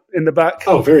Gorman in the back.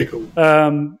 Oh, very cool.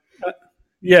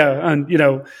 Yeah, and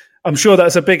I'm sure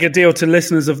that's a bigger deal to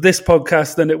listeners of this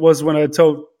podcast than it was when I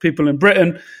told people in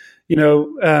Britain,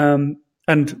 and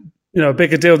a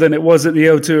bigger deal than it was at the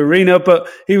O2 Arena. But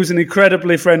he was an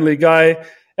incredibly friendly guy.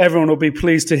 Everyone will be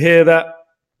pleased to hear that.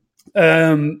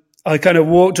 I kind of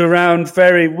walked around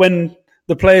when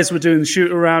the players were doing the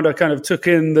shoot around. I kind of took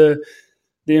in the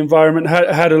environment,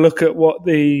 had a look at what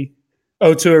the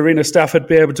O2 Arena staff had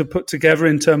been able to put together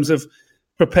in terms of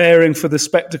preparing for the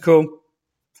spectacle.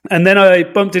 And then I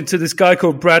bumped into this guy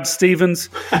called Brad Stevens.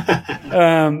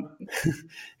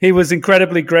 He was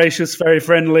incredibly gracious, very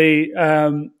friendly.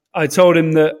 I told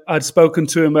him that I'd spoken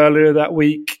to him earlier that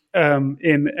week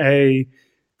in a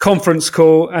conference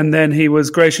call, and then he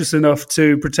was gracious enough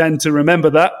to pretend to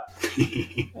remember that.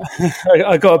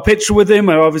 I got a picture with him.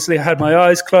 I obviously had my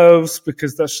eyes closed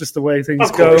because that's just the way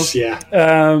things go. Of course, yeah.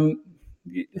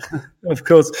 Of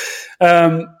course.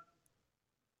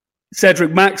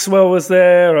 Cedric Maxwell was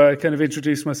there. I kind of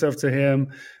introduced myself to him.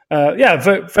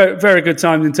 Very, very good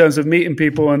time in terms of meeting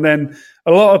people. And then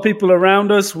a lot of people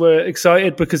around us were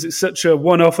excited because it's such a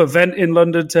one-off event in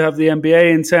London to have the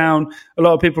NBA in town. A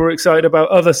lot of people were excited about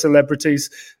other celebrities.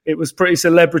 It was pretty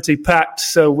celebrity-packed,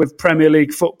 so with Premier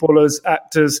League footballers,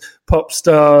 actors, pop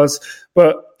stars.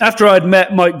 But after I'd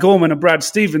met Mike Gorman and Brad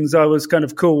Stevens, I was kind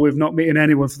of cool with not meeting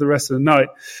anyone for the rest of the night.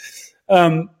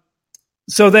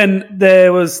 So then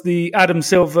there was the Adam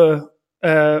Silver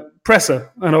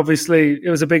presser, and obviously it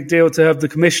was a big deal to have the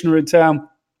commissioner in town.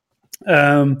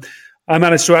 I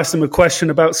managed to ask him a question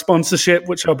about sponsorship,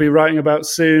 which I'll be writing about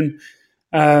soon.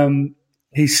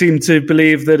 He seemed to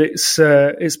believe that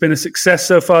it's been a success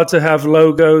so far to have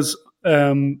logos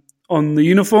on the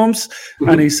uniforms,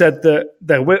 and he said that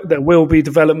there will be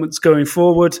developments going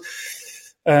forward.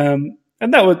 And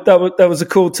that was a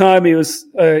cool time. He was,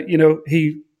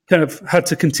 he kind of had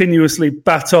to continuously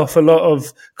bat off a lot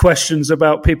of questions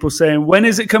about people saying, when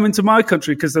is it coming to my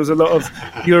country? Because there was a lot of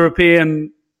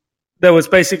there was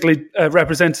basically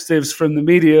representatives from the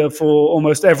media for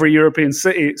almost every European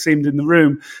city, it seemed, in the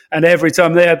room. And every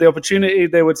time they had the opportunity,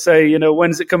 they would say,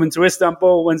 when's it coming to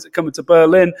Istanbul? When's it coming to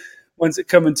Berlin? When's it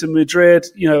coming to Madrid?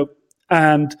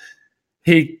 And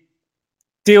he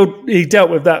dealt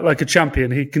with that like a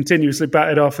champion. He continuously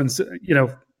batted off and,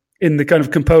 in the kind of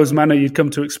composed manner you'd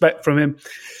come to expect from him.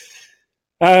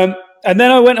 And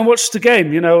then I went and watched the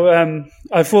game.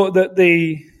 I thought that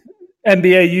the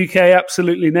NBA UK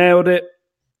absolutely nailed it.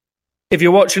 If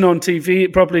you're watching on TV,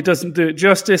 it probably doesn't do it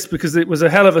justice because it was a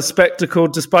hell of a spectacle,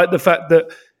 despite the fact that,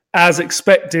 as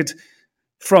expected,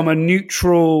 from a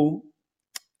neutral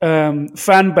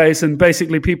fan base, and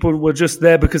basically people were just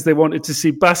there because they wanted to see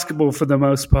basketball for the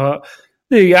most part.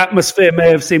 The atmosphere may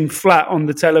have seemed flat on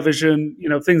the television,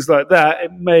 things like that.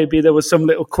 It may be there were some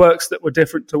little quirks that were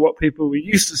different to what people were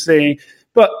used to seeing,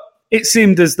 but it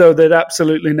seemed as though they'd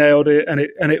absolutely nailed it,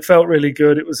 and it felt really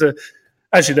good. It was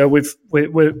as you know, we're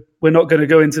not going to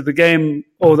go into the game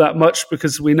all that much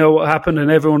because we know what happened,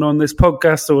 and everyone on this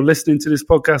podcast or listening to this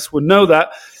podcast would know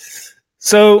that.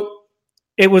 So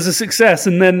it was a success,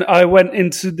 and then I went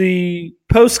into the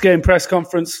post-game press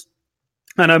conference,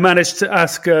 and I managed to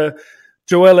ask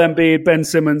Joel Embiid, Ben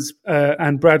Simmons,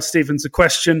 and Brad Stevens a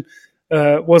question.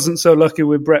 Wasn't so lucky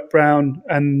with Brett Brown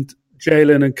and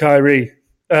Jalen and Kyrie.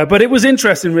 But it was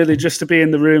interesting, really, just to be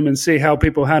in the room and see how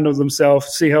people handled themselves,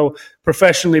 see how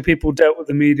professionally people dealt with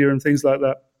the media and things like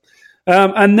that.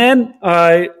 And then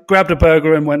I grabbed a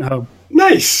burger and went home.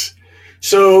 Nice.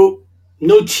 So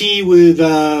no tea with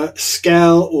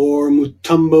Scal or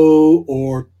Mutombo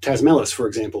or Tasmelis, for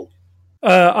example.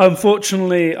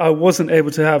 Unfortunately, I wasn't able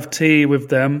to have tea with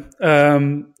them.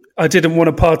 I didn't want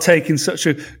to partake in such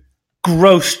a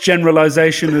gross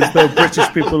generalization as though British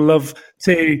people love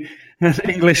tea and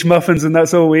English muffins and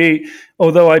that's all we eat,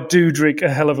 although I do drink a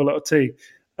hell of a lot of tea.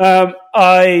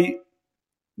 I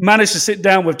managed to sit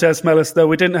down with Tasmelis, though.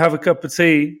 We didn't have a cup of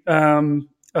tea. I'm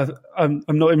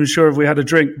not even sure if we had a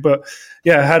drink, but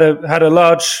yeah, had a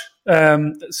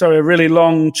really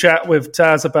long chat with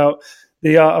Taz about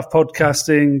the art of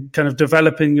podcasting, kind of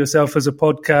developing yourself as a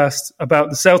podcast, about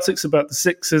the Celtics, about the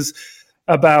Sixers,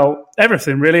 about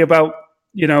everything really, about,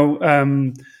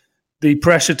 the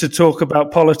pressure to talk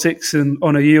about politics and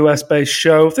on a US-based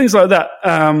show, things like that.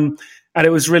 And it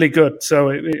was really good.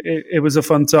 So it was a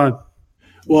fun time.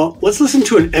 Well, let's listen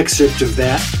to an excerpt of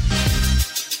that.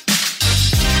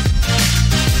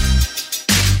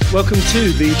 Welcome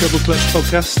to the Double Clutch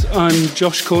Podcast. I'm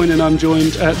Josh Coyne and I'm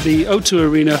joined at the O2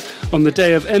 Arena on the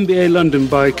day of NBA London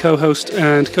by co-host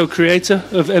and co-creator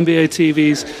of NBA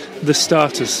TV's The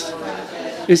Starters.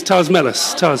 It's Taz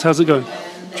Mellis. Taz, how's it going?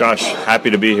 Josh, happy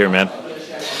to be here, man.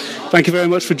 Thank you very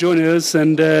much for joining us.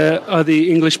 And are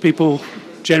the English people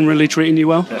generally treating you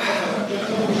well?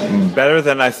 Better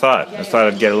than I thought. I thought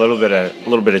I'd get a little bit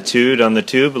of tood on the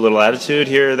tube, a little attitude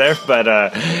here or there, but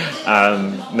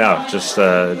no, just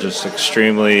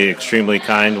extremely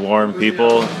kind, warm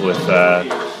people with some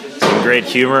great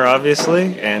humor,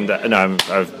 obviously, and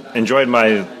I've enjoyed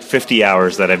my 50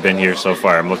 hours that I've been here so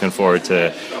far. I'm looking forward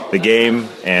to the game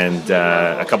and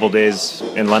a couple days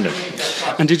in London.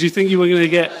 And did you think you were going to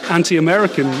get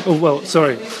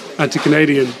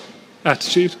anti-Canadian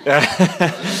attitude? No,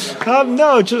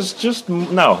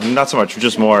 not so much.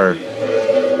 Just more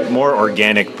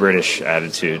organic British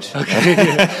attitude. Okay,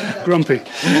 yeah. Grumpy.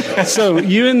 So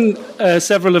you and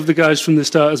several of the guys from the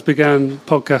Starters began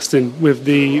podcasting with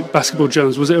the Basketball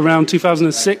Jones. Was it around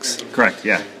 2006? Correct.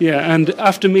 Yeah. Yeah, and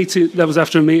after a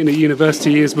meeting at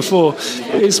university years before.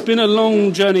 It's been a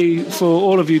long journey for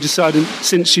all of you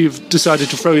since you've decided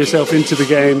to throw yourself into the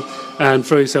game and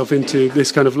throw yourself into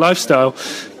this kind of lifestyle.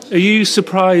 Are you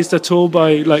surprised at all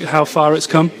by how far it's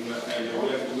come?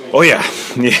 Oh yeah,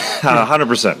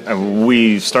 100%.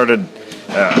 We started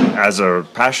as a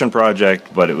passion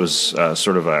project, but it was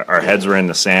sort of our heads were in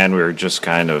the sand. We were just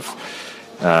kind of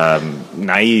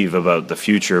naive about the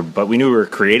future, but we knew we were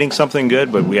creating something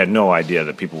good, but we had no idea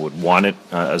that people would want it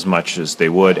as much as they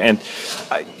would. And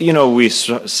we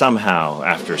somehow,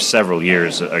 after several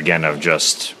years again of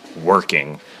just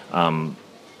working,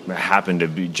 happened to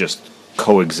be just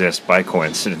coexist by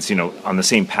coincidence, on the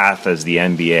same path as the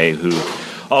NBA, who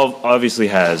obviously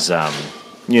has, a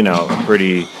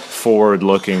pretty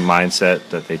forward-looking mindset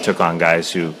that they took on guys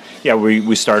who,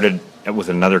 we started with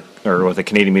a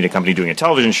Canadian media company doing a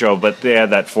television show, but they had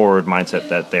that forward mindset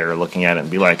that they're looking at it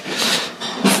and be like,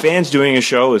 fans doing a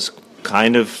show is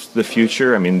kind of the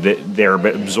future. I mean, they're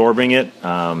absorbing it.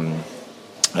 I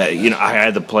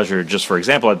had the pleasure, just for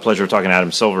example, of talking to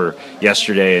Adam Silver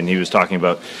yesterday, and he was talking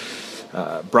about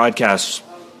broadcasts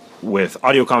with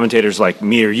audio commentators like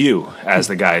me or you as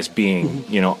the guys being,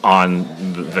 on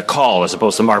the call as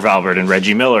opposed to Marv Albert and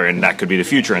Reggie Miller, and that could be the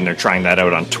future. And they're trying that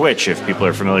out on Twitch if people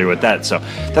are familiar with that. So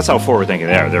that's how forward thinking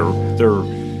they are.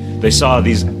 They saw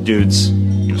these dudes,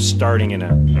 starting in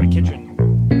a kitchen.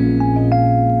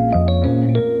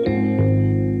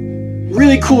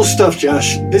 Really cool stuff,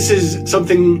 Josh. This is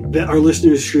something that our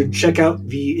listeners should check out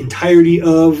the entirety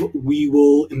of. We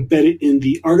will embed it in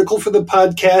the article for the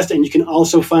podcast, and you can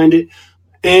also find it.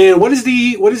 And what is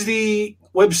the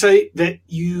website that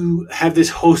you have this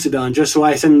hosted on, just so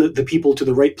I send the people to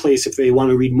the right place if they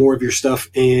want to read more of your stuff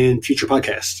and future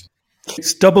podcasts?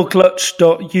 It's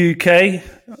doubleclutch.uk,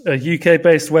 a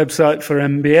UK-based website for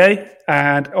NBA,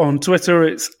 and on Twitter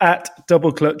it's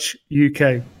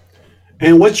 @doubleclutchuk.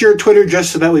 And what's your Twitter,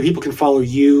 just so that way people can follow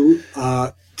you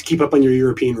to keep up on your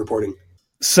European reporting?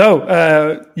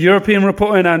 So, European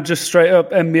reporting and just straight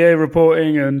up NBA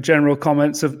reporting and general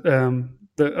comments of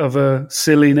a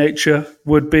silly nature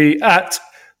would be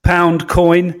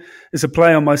 @poundcoin. It's a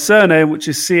play on my surname, which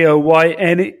is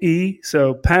Coyne.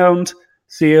 So pound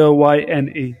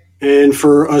Coyne. And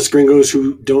for us gringos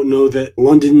who don't know that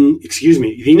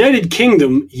the United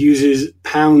Kingdom uses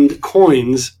pound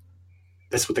coins.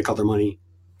 That's what they call their money,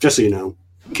 just so you know,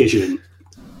 in case you didn't.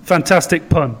 Fantastic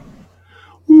pun.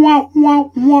 Wah, wah,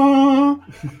 wah.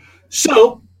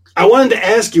 So, I wanted to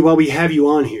ask you while we have you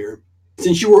on here,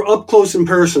 since you were up close and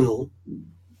personal,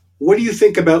 what do you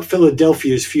think about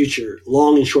Philadelphia's future,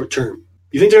 long and short term? Do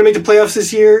you think they're going to make the playoffs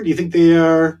this year? Do you think they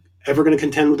are ever going to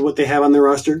contend with what they have on their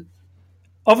roster?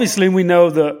 Obviously, we know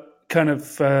that kind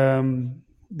of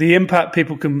the impact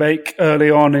people can make early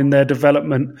on in their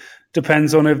development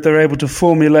depends on if they're able to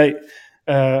formulate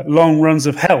long runs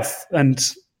of health. And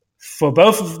for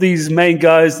both of these main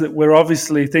guys that we're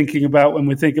obviously thinking about when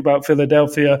we think about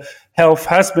Philadelphia, health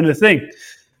has been a thing.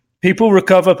 People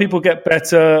recover, people get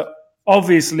better.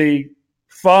 Obviously,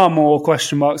 far more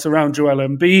question marks around Joel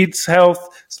Embiid's health,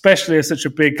 especially as such a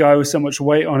big guy with so much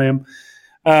weight on him.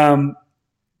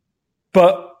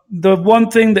 But the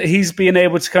one thing that he's been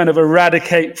able to kind of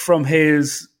eradicate from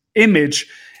his image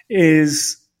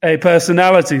is a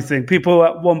personality thing. People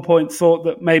at one point thought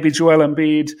that maybe Joel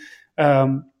Embiid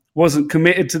wasn't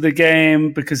committed to the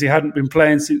game because he hadn't been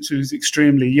playing since he was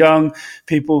extremely young.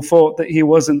 People thought that he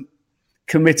wasn't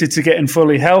committed to getting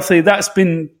fully healthy. That's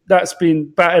been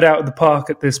batted out of the park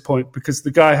at this point because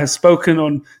the guy has spoken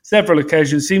on several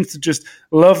occasions, seems to just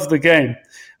love the game.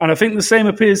 And I think the same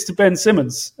appears to Ben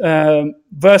Simmons.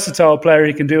 Versatile player,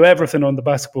 he can do everything on the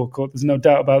basketball court. There's no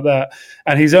doubt about that.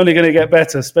 And he's only going to get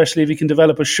better, especially if he can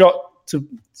develop a shot to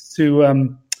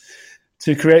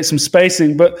create some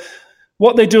spacing. But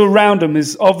what they do around him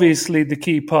is obviously the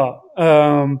key part.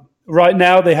 Right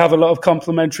now, they have a lot of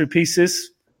complementary pieces.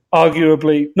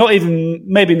 arguably,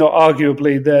 maybe not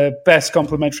arguably, their best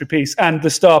complementary piece and the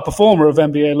star performer of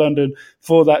NBA London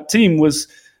for that team was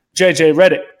JJ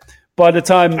Redick.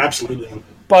 Absolutely.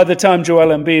 By the time Joel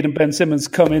Embiid and Ben Simmons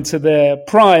come into their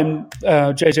prime,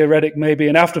 JJ Redick may be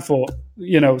an afterthought.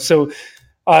 So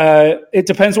it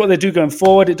depends what they do going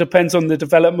forward. It depends on the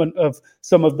development of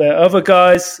some of their other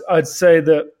guys. I'd say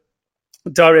that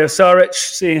Dario Saric,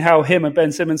 seeing how him and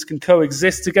Ben Simmons can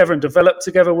coexist together and develop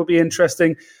together would be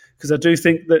interesting, because I do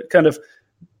think that kind of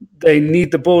they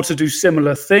need the ball to do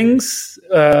similar things,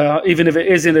 even if it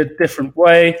is in a different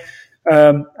way.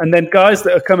 And then guys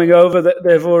that are coming over that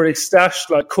they've already stashed,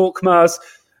 like Korkmaz,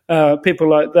 people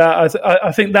like that.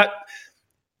 I think that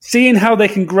seeing how they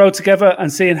can grow together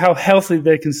and seeing how healthy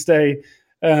they can stay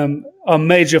are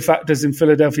major factors in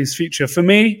Philadelphia's future. For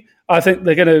me, I think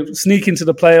they're going to sneak into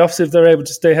the playoffs if they're able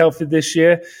to stay healthy this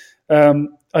year.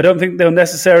 I don't think they'll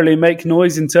necessarily make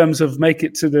noise in terms of make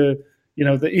it to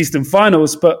the Eastern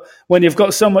Finals, but when you've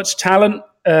got so much talent,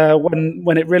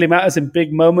 when it really matters in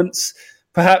big moments,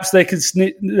 perhaps they could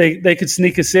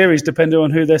sneak a series depending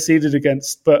on who they're seeded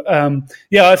against. But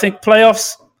I think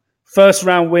playoffs, first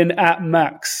round win at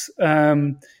max.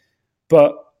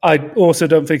 But I also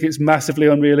don't think it's massively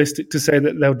unrealistic to say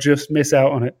that they'll just miss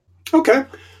out on it. Okay.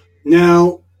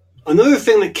 Now, another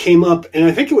thing that came up, and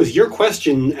I think it was your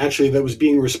question actually that was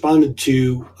being responded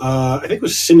to. I think it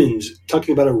was Simmons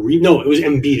talking about it was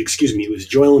Embiid. Excuse me, it was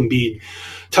Joel Embiid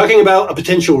talking about a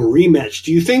potential rematch.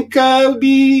 Do you think it would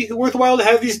be worthwhile to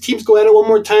have these teams go at it one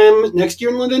more time next year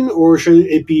in London, or should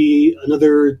it be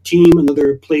another team,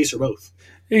 another place, or both?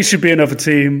 It should be another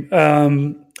team.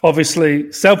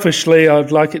 Obviously, selfishly,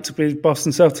 I'd like it to be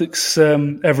Boston Celtics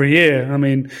every year. I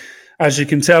mean, as you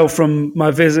can tell from my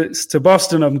visits to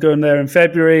Boston, I'm going there in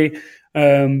February.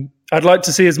 I'd like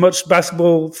to see as much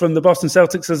basketball from the Boston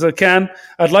Celtics as I can.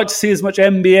 I'd like to see as much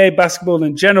NBA basketball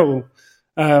in general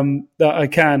that I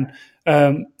can.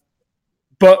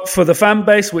 But for the fan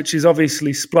base, which is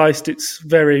obviously spliced, it's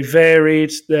very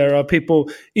varied. There are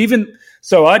people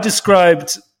so I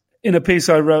described in a piece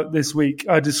I wrote this week,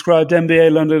 I described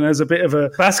NBA London as a bit of a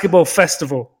basketball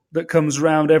festival that comes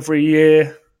around every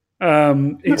year.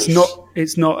 It's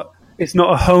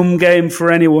not a home game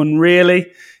for anyone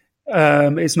really.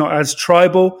 It's not as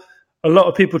tribal. A lot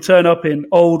of people turn up in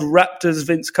old Raptors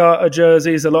Vince Carter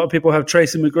jerseys. A lot of people have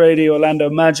Tracy McGrady,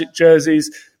 Orlando Magic jerseys.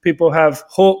 People have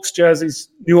Hawks jerseys,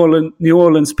 New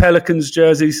Orleans Pelicans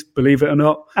jerseys, believe it or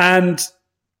not. And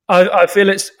I feel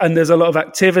and there's a lot of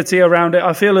activity around it.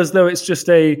 I feel as though it's just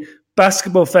a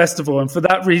basketball festival. And for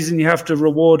that reason, you have to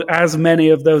reward as many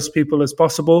of those people as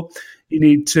possible. You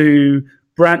need to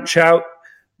branch out.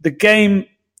 The game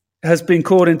has been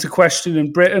called into question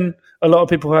in Britain. A lot of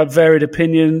people have varied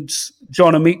opinions.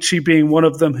 John Amici being one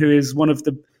of them, who is one of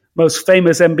the most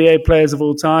famous NBA players of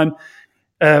all time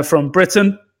from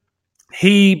Britain.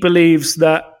 He believes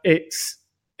that it's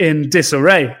in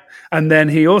disarray. And then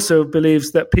he also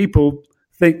believes that people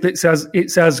think that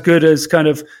it's as good as kind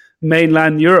of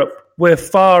mainland Europe. We're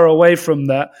far away from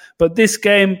that. But this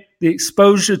game, the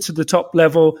exposure to the top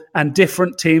level and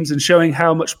different teams and showing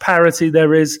how much parity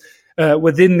there is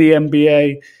within the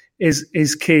NBA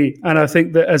is key. And I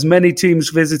think that as many teams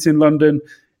visiting London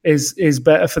is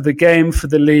better for the game, for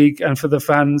the league, and for the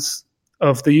fans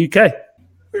of the UK.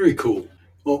 Very cool.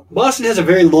 Well, Boston has a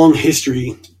very long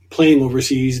history playing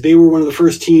overseas. They were one of the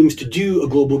first teams to do a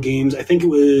global games. I think it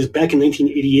was back in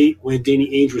 1988 when Danny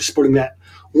Ainge was sporting that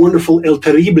wonderful El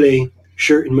Terrible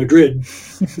shirt in Madrid.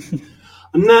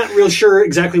 I'm not real sure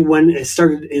exactly when it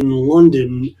started in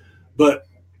London, but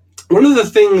one of the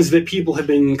things that people have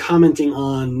been commenting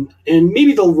on, and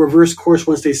maybe they'll reverse course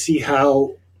once they see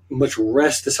how much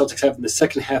rest the Celtics have in the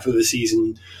second half of the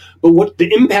season, but what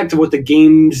the impact of what the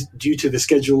games do to the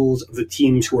schedules of the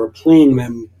teams who are playing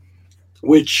them,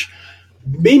 which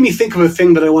made me think of a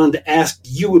thing that I wanted to ask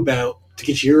you about to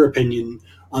get your opinion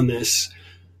on this.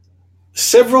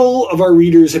 Several of our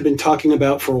readers have been talking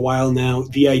about for a while now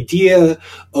the idea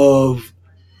of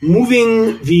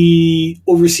moving the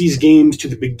overseas games to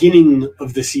the beginning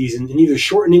of the season and either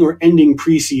shortening or ending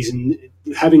preseason,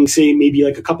 having, say, maybe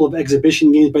like a couple of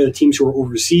exhibition games by the teams who are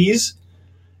overseas,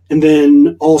 and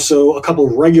then also a couple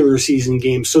of regular season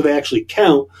games so they actually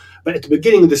count, but at the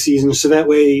beginning of the season, so that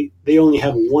way they only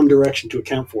have one direction to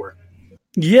account for.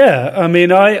 Yeah, I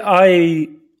mean, I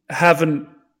haven't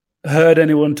heard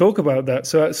anyone talk about that,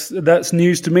 so that's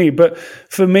news to me. But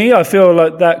for me, I feel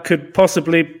like that could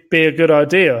possibly be a good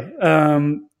idea.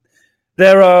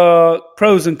 There are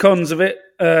pros and cons of it.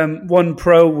 One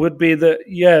pro would be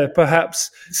that,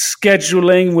 perhaps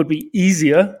scheduling would be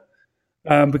easier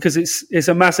because it's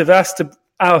a massive ask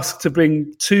asked to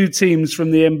bring 2 teams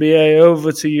from the NBA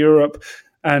over to Europe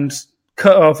and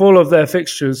cut off all of their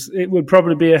fixtures, it would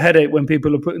probably be a headache when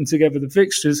people are putting together the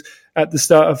fixtures at the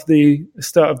start of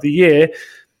the year.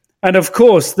 And of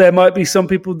course, there might be some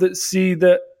people that see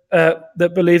that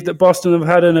believe that Boston have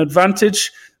had an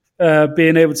advantage,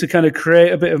 being able to kind of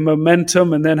create a bit of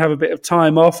momentum and then have a bit of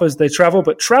time off as they travel.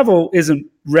 But travel isn't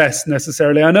rest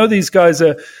necessarily. I know these guys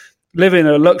are living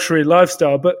a luxury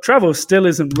lifestyle, but travel still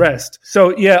isn't rest.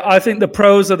 So yeah, I think the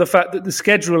pros are the fact that the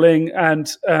scheduling and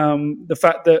the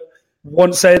fact that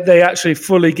once they actually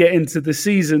fully get into the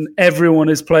season, everyone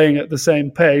is playing at the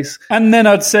same pace. And then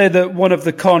I'd say that one of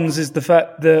the cons is the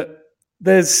fact that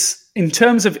there's, in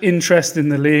terms of interest in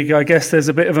the league, I guess there's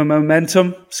a bit of a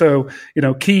momentum. So,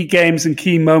 key games and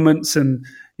key moments and,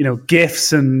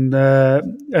 GIFs and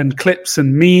clips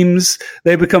and memes,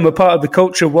 they become a part of the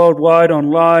culture worldwide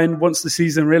online once the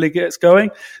season really gets going.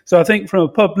 So I think from a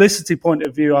publicity point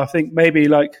of view, I think maybe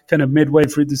like kind of midway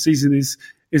through the season is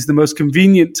the most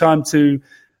convenient time to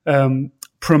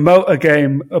promote a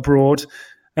game abroad.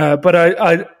 But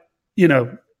I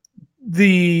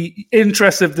the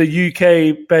interests of the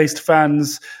UK-based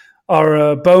fans are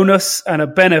a bonus and a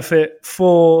benefit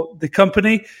for the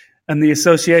company and the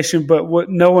association, but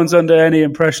no one's under any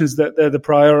impressions that they're the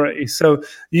priority. So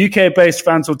the UK-based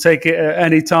fans will take it at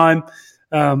any time.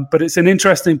 But it's an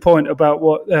interesting point about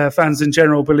what fans in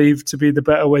general believe to be the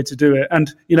better way to do it.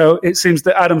 And, it seems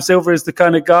that Adam Silver is the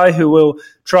kind of guy who will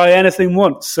try anything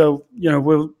once. So,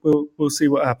 we'll see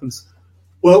what happens.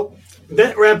 Well,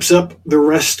 that wraps up the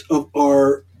rest of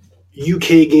our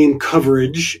UK game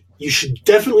coverage. You should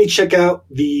definitely check out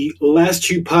the last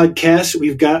 2 podcasts.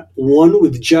 We've got one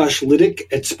with Josh Liddick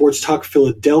at Sports Talk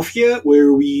Philadelphia,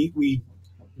 where we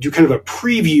do kind of a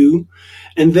preview.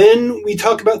 And then we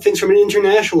talk about things from an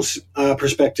international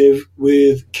perspective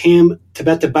with Cam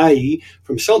Tabatabayi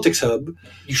from Celtics Hub.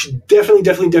 You should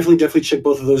definitely check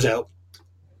both of those out.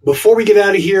 Before we get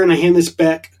out of here and I hand this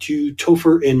back to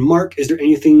Topher and Mark, is there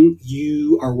anything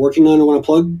you are working on or want to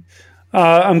plug?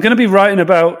 I'm going to be writing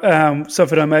about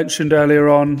something I mentioned earlier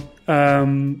on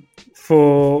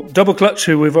for Double Clutch,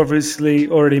 who we've obviously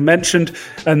already mentioned,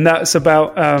 and that's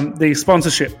about the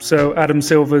sponsorship. So Adam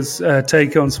Silver's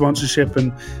take on sponsorship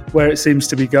and where it seems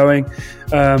to be going.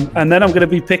 And then I'm going to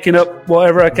be picking up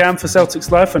whatever I can for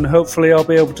Celtics Life, and hopefully I'll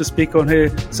be able to speak on here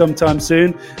sometime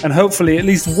soon. And hopefully at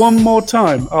least one more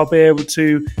time I'll be able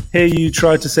to hear you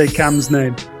try to say Cam's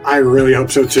name. I really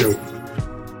hope so too.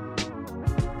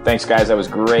 Thanks, guys. That was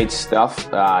great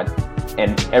stuff.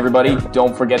 And everybody,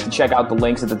 don't forget to check out the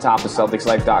links at the top of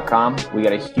CelticsLife.com. We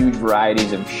got a huge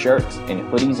varieties of shirts and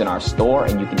hoodies in our store,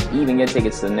 and you can even get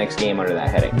tickets to the next game under that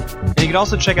heading. And you can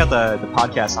also check out the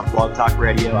podcast on Blog Talk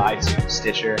Radio, iTunes,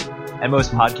 Stitcher, and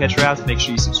most podcatcher apps. Make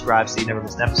sure you subscribe so you never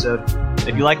miss an episode. And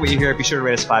if you like what you hear, be sure to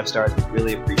rate us 5 stars. We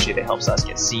really appreciate it. It helps us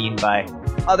get seen by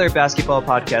other basketball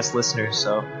podcast listeners,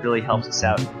 so it really helps us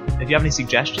out. If you have any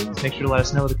suggestions, make sure to let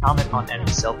us know with a comment on any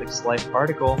Celtics Life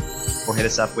article, or hit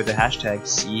us up with the hashtag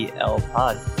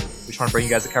CLPod. We just want to bring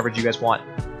you guys the coverage you guys want,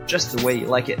 just the way you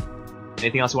like it.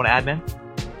 Anything else you want to add, man?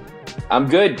 I'm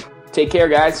good. Take care,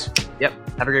 guys. Yep.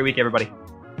 Have a great week, everybody.